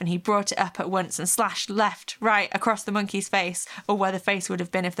the knife, and he brought it up at once and slashed left, right, across the monkey's face, or where the face would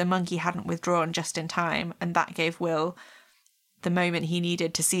have been if the monkey hadn't withdrawn just in time, and that gave Will the moment he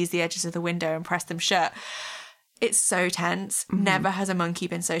needed to seize the edges of the window and press them shut. It's so tense. Mm-hmm. Never has a monkey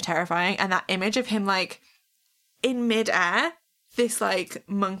been so terrifying. And that image of him, like, in midair, this, like,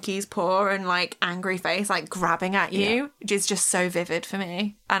 monkey's paw and, like, angry face, like, grabbing at you, is just so vivid for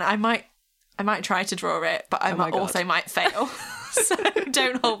me. And I might try to draw it, but I also might fail. So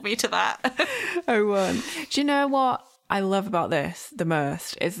don't hold me to that. I won't. Do you know what I love about this the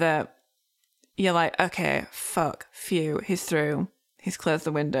most is that you're like, okay, fuck, phew, he's through. He's closed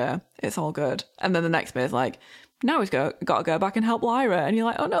the window. It's all good. And then the next bit is like, now he's got to go back and help Lyra. And you're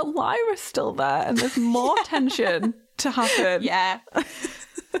like, oh no, Lyra's still there. And there's more tension to happen. Yeah.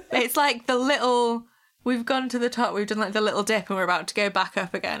 It's like we've gone to the top, we've done like the little dip, and we're about to go back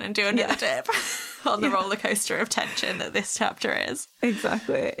up again and do another dip on the roller coaster of tension that this chapter is.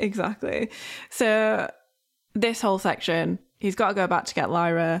 Exactly. So this whole section, he's got to go back to get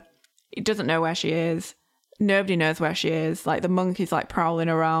Lyra. He doesn't know where she is. Nobody knows where she is. Like, the monkey's like prowling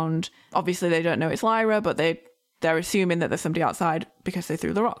around. Obviously they don't know it's Lyra, but they're assuming that there's somebody outside because they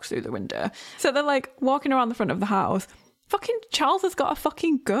threw the rocks through the window. So they're like walking around the front of the house. Fucking Charles has got a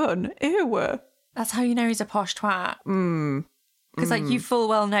fucking gun. Ew. That's how you know he's a posh twat. Because like, you full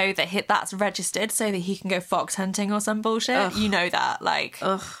well know that that's registered so that he can go fox hunting or some bullshit. Ugh. You know that, like.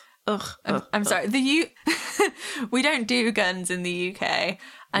 I'm sorry. We don't do guns in the UK,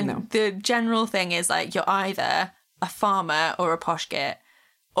 and the general thing is like, you're either a farmer or a posh git,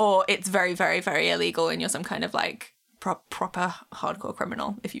 or it's very, very, very illegal, and you're some kind of like proper hardcore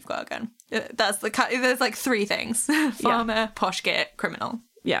criminal if you've got a gun. There's like three things: farmer, posh git, criminal.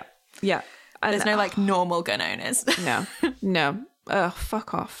 Yeah. There's no like normal gun owners. No.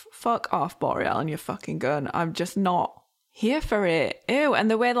 Fuck off, Boreal, and your fucking gun. I'm just not here for it. Ew. And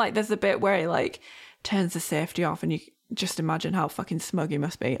the way, like, there's a bit where he like turns the safety off, and you just imagine how fucking smug he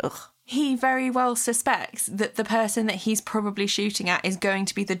must be. Ugh. He very well suspects that the person that he's probably shooting at is going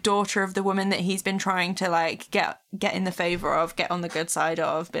to be the daughter of the woman that he's been trying to like get in the favour of, get on the good side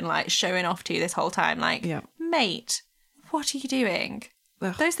of, been like showing off to this whole time. Like, mate, what are you doing?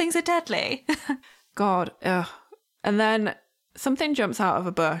 Ugh. Those things are deadly. God. Ugh. And then something jumps out of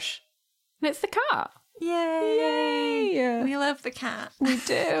a bush, and it's the cat. Yay! We love the cat. We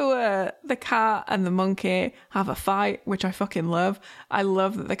do. The cat and the monkey have a fight, which I fucking love. I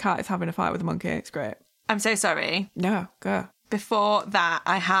love that the cat is having a fight with the monkey. It's great. I'm so sorry. No, go. Before that,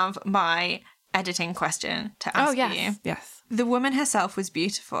 I have my editing question to ask you. Yes. The woman herself was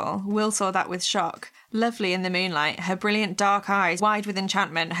beautiful. Will saw that with shock. Lovely in the moonlight, her brilliant dark eyes wide with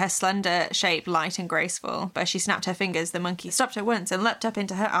enchantment, her slender shape light and graceful. But as she snapped her fingers, the monkey stopped at once and leapt up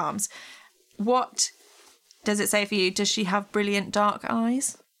into her arms. What does it say for you? Does she have brilliant dark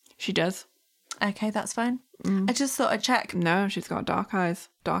eyes? She does. Okay, that's fine. I just thought I'd check. No, she's got dark eyes.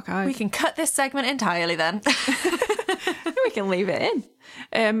 We can cut this segment entirely then. We can leave it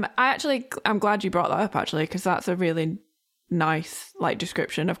in. I'm glad you brought that up, actually, because that's a really nice like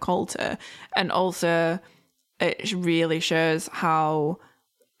description of Coulter, and also it really shows how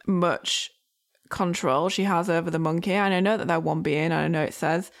much control she has over the monkey. And I know that they're one being, and I know it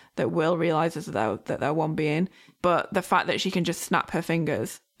says that Will realizes that they're one being, but the fact that she can just snap her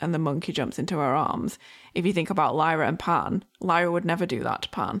fingers and the monkey jumps into her arms. If you think about Lyra and Pan, Lyra would never do that to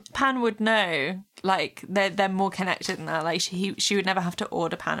Pan. Pan would know. Like, they're more connected than that. Like, she would never have to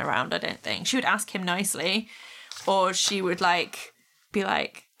order Pan around, I don't think. She would ask him nicely, or she would, like, be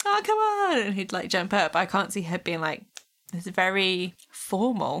like, oh, come on, and he'd, like, jump up. I can't see her being like, it's very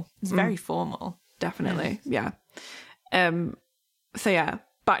formal. It's very formal. Definitely, yeah. So, yeah,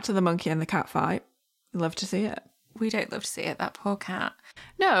 back to the monkey and the cat fight. Love to see it. We don't love to see it, that poor cat.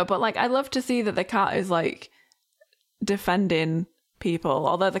 No, but, like, I love to see that the cat is, like, defending people,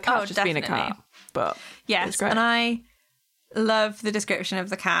 although the cat's just being a cat. But yes, it's great. And I love the description of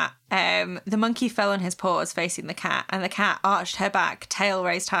the cat. The monkey fell on his paws facing the cat, and the cat arched her back, tail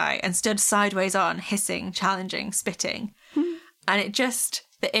raised high, and stood sideways on, hissing, challenging, spitting. And it just,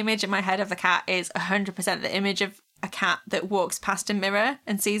 the image in my head of the cat is 100% the image of a cat that walks past a mirror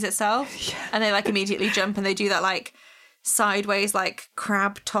and sees itself. Yeah. And they like immediately jump and they do that like sideways, like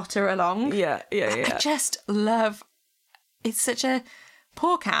crab totter along. Yeah. I just love, it's such a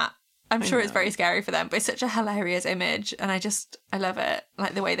poor cat. I'm sure it's very scary for them, but it's such a hilarious image, and I love it.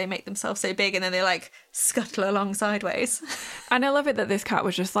 Like the way they make themselves so big and then they like scuttle along sideways. And I love it that this cat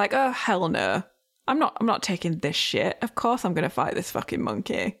was just like, oh hell no. I'm not taking this shit. Of course I'm gonna fight this fucking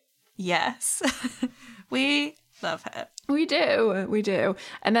monkey. Yes. We love her. We do.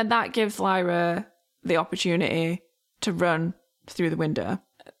 And then that gives Lyra the opportunity to run through the window.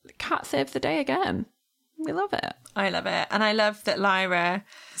 The cat saves the day again. We love it. I love it. And I love that Lyra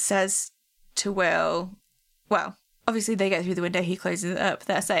says to Will, well, obviously they get through the window, he closes it up,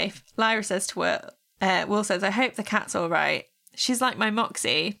 they're safe. Lyra says to Will says, I hope the cat's all right. She's like my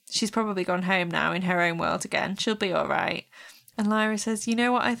Moxie. She's probably gone home now in her own world again. She'll be all right. And Lyra says, you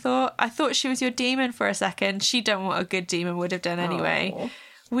know what I thought? I thought she was your demon for a second. She done what a good demon would have done anyway. Oh.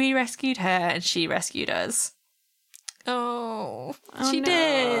 We rescued her and she rescued us. Oh, she no,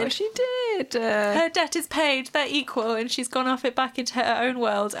 did. She did. Her debt is paid. They're equal, and she's gone off it back into her own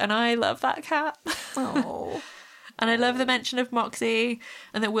world. And I love that cat. Oh, and I love the mention of Moxie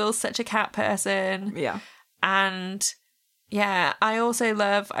and that Will's such a cat person. yeah. And yeah, I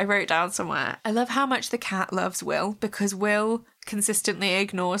wrote down somewhere, I love how much the cat loves Will, because Will consistently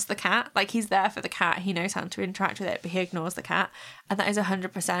ignores the cat. Like, he's there for the cat. He knows how to interact with it, but he ignores the cat. And that is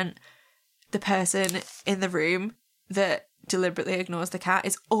 100% the person in the room that deliberately ignores the cat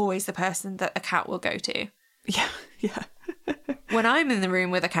is always the person that a cat will go to. Yeah. When I'm in the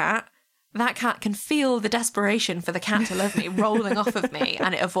room with a cat, that cat can feel the desperation for the cat to love me rolling off of me,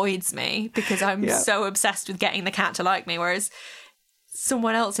 and it avoids me because I'm so obsessed with getting the cat to like me. Whereas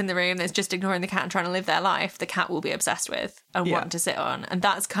someone else in the room that's just ignoring the cat and trying to live their life, the cat will be obsessed with and want to sit on. And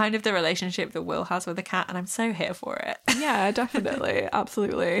that's kind of the relationship that Will has with the cat, and I'm so here for it. Yeah, definitely.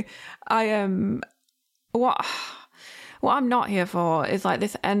 Absolutely. I am... What I'm not here for is like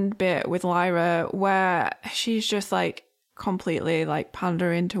this end bit with Lyra where she's just like completely like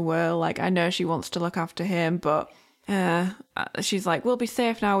pandering to Will. Like, I know she wants to look after him, but she's like, we'll be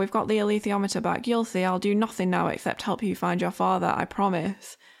safe now. We've got the alethiometer back. You'll see. I'll do nothing now except help you find your father. I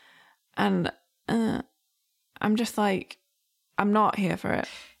promise. And I'm just like, I'm not here for it.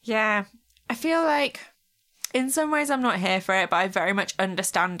 Yeah. I feel like in some ways I'm not here for it, but I very much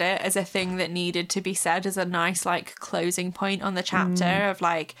understand it as a thing that needed to be said as a nice like closing point on the chapter of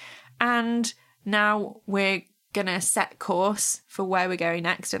like, and now we're gonna set course for where we're going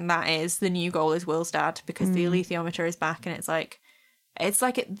next, and that is the new goal is Will's dad, because the alethiometer is back, and it's like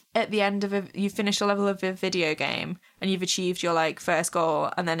at the end of you've finished a level of a video game and you've achieved your like first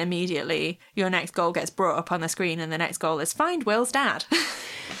goal, and then immediately your next goal gets brought up on the screen, and the next goal is find Will's dad.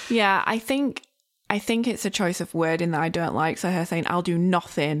 Yeah, I think it's a choice of wording that I don't like. So her saying, I'll do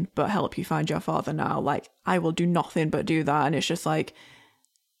nothing but help you find your father now. Like, I will do nothing but do that. And it's just like,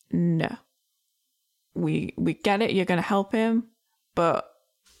 no. We get it, you're going to help him, but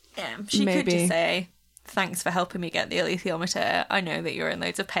yeah, she could just say, thanks for helping me get the alethiometer. I know that you're in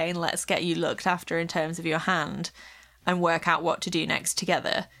loads of pain. Let's get you looked after in terms of your hand and work out what to do next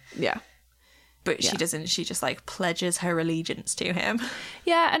together. Yeah. But she doesn't. She just like pledges her allegiance to him.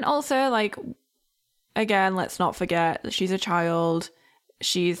 Yeah, and also like, again, let's not forget that she's a child.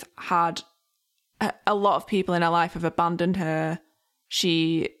 She's had a lot of people in her life have abandoned her.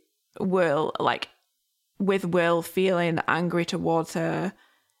 She will, like, with Will feeling angry towards her,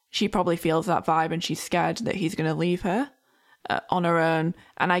 she probably feels that vibe and she's scared that he's going to leave her on her own.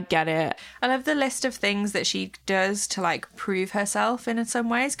 And I get it. I love the list of things that she does to, like, prove herself in some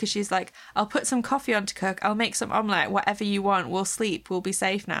ways, because she's like, I'll put some coffee on to cook. I'll make some omelette, whatever you want. We'll sleep. We'll be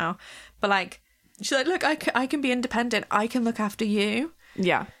safe now. But, like, she's like, look, I can be independent. I can look after you.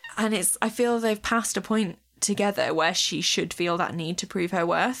 Yeah. And I feel they've passed a point together where she should feel that need to prove her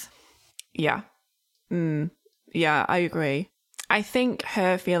worth. Yeah. Yeah, I agree. I think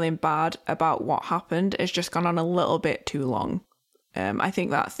her feeling bad about what happened has just gone on a little bit too long. I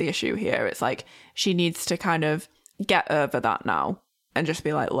think that's the issue here. It's like she needs to kind of get over that now and just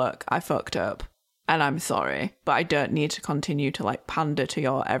be like, look, I fucked up and I'm sorry, but I don't need to continue to like pander to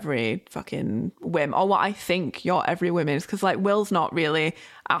your every fucking whim, or what I think your every whim is, because like Will's not really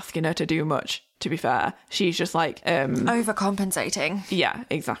asking her to do much, to be fair. She's just like overcompensating. Yeah,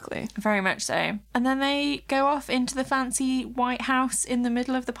 exactly. Very much so. And then they go off into the fancy White House in the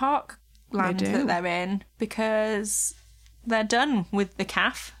middle of the park land that they're in, because they're done with the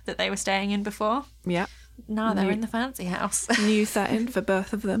caff that they were staying in before. Yeah. Now they're in the fancy house. New setting for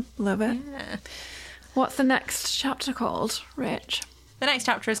both of them. Love it. Yeah. What's the next chapter called, Rich? The next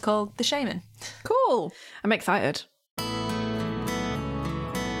chapter is called The Shaman. Cool. I'm excited.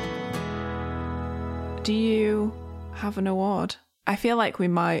 Do you have an award? I feel like we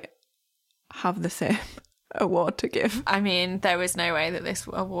might have the same award to give. I mean, there was no way that this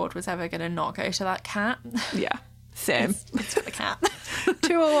award was ever going to not go to that cat. Yeah, same. It's for the cat.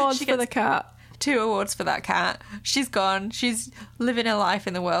 2 awards for the cat. 2 awards for that cat. She's gone. She's living her life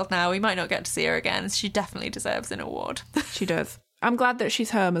in the world now. We might not get to see her again. She definitely deserves an award. She does. I'm glad that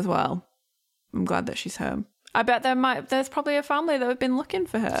she's home as well. I'm glad that she's home. I bet there's probably a family that have been looking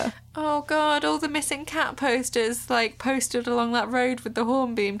for her. Oh God, all the missing cat posters like posted along that road with the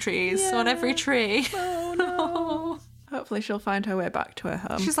hornbeam trees on every tree. Oh no. Hopefully she'll find her way back to her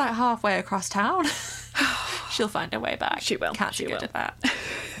home. She's like halfway across town. She'll find her way back. She will. Cats are good at that.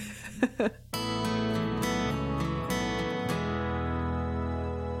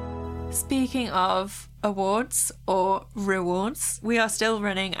 Speaking of awards or rewards, we are still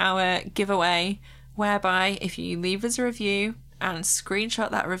running our giveaway, whereby if you leave us a review and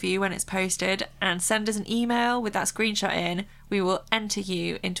screenshot that review when it's posted and send us an email with that screenshot in, we will enter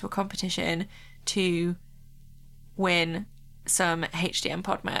you into a competition to win some HDM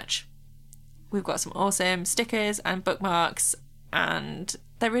Pod merch. We've got some awesome stickers and bookmarks and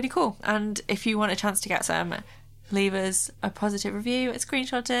they're really cool. And if you want a chance to get some, leave us a positive review,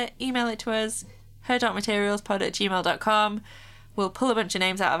 screenshot it, email it to us, her.materialspod@gmail.com. We'll pull a bunch of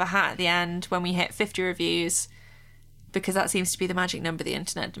names out of a hat at the end when we hit 50 reviews, because that seems to be the magic number the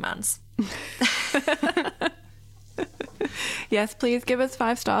internet demands. Yes, please give us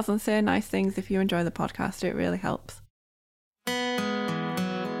 5 stars and say nice things if you enjoy the podcast. It really helps.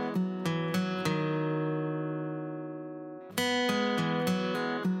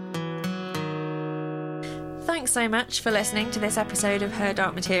 Thanks so much for listening to this episode of Her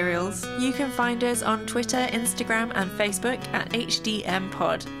Dark Materials. You can find us on Twitter, Instagram and Facebook at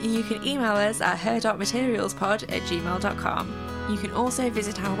HDMPod. You can email us at her.materialspod@gmail.com. You can also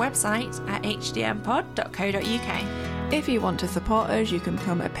visit our website at hdmpod.co.uk. If you want to support us, you can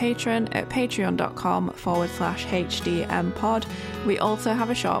become a patron at patreon.com/HDMpod. We also have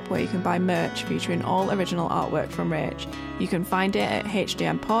a shop where you can buy merch featuring all original artwork from Rach. You can find it at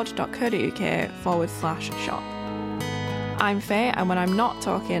hdmpod.co.uk/shop. I'm Faye, and when I'm not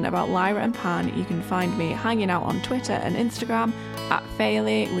talking about Lyra and Pan, you can find me hanging out on Twitter and Instagram at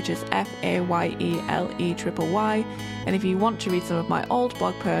Fayle, which is FAYELEYYY. And if you want to read some of my old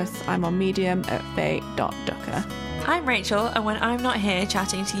blog posts, I'm on Medium at faye.ducker. I'm Rachel, and when I'm not here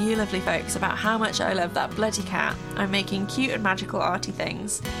chatting to you lovely folks about how much I love that bloody cat, I'm making cute and magical arty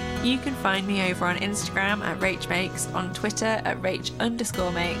things. You can find me over on Instagram at RachMakes, on Twitter at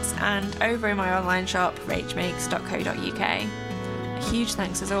Rach_makes, and over in my online shop, rachmakes.co.uk. A huge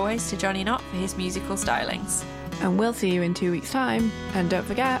thanks as always to Johnny Knott for his musical stylings. And we'll see you in 2 weeks' time. And don't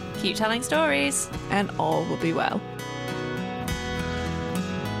forget, keep telling stories, and all will be well.